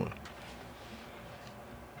another one.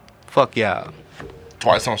 Fuck y'all.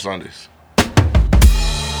 Twice on Sundays.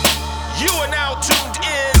 You are now tuned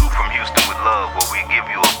in from Houston with Love, where we give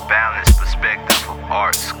you a balanced perspective of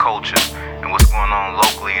arts, culture, and what's going on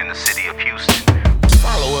locally in the city of Houston.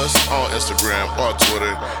 Follow us on Instagram or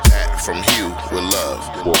Twitter at From Hugh with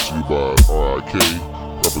Love. Brought to you by RIK,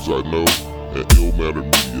 Rappers I Know, and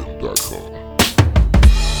illmattermedia.com.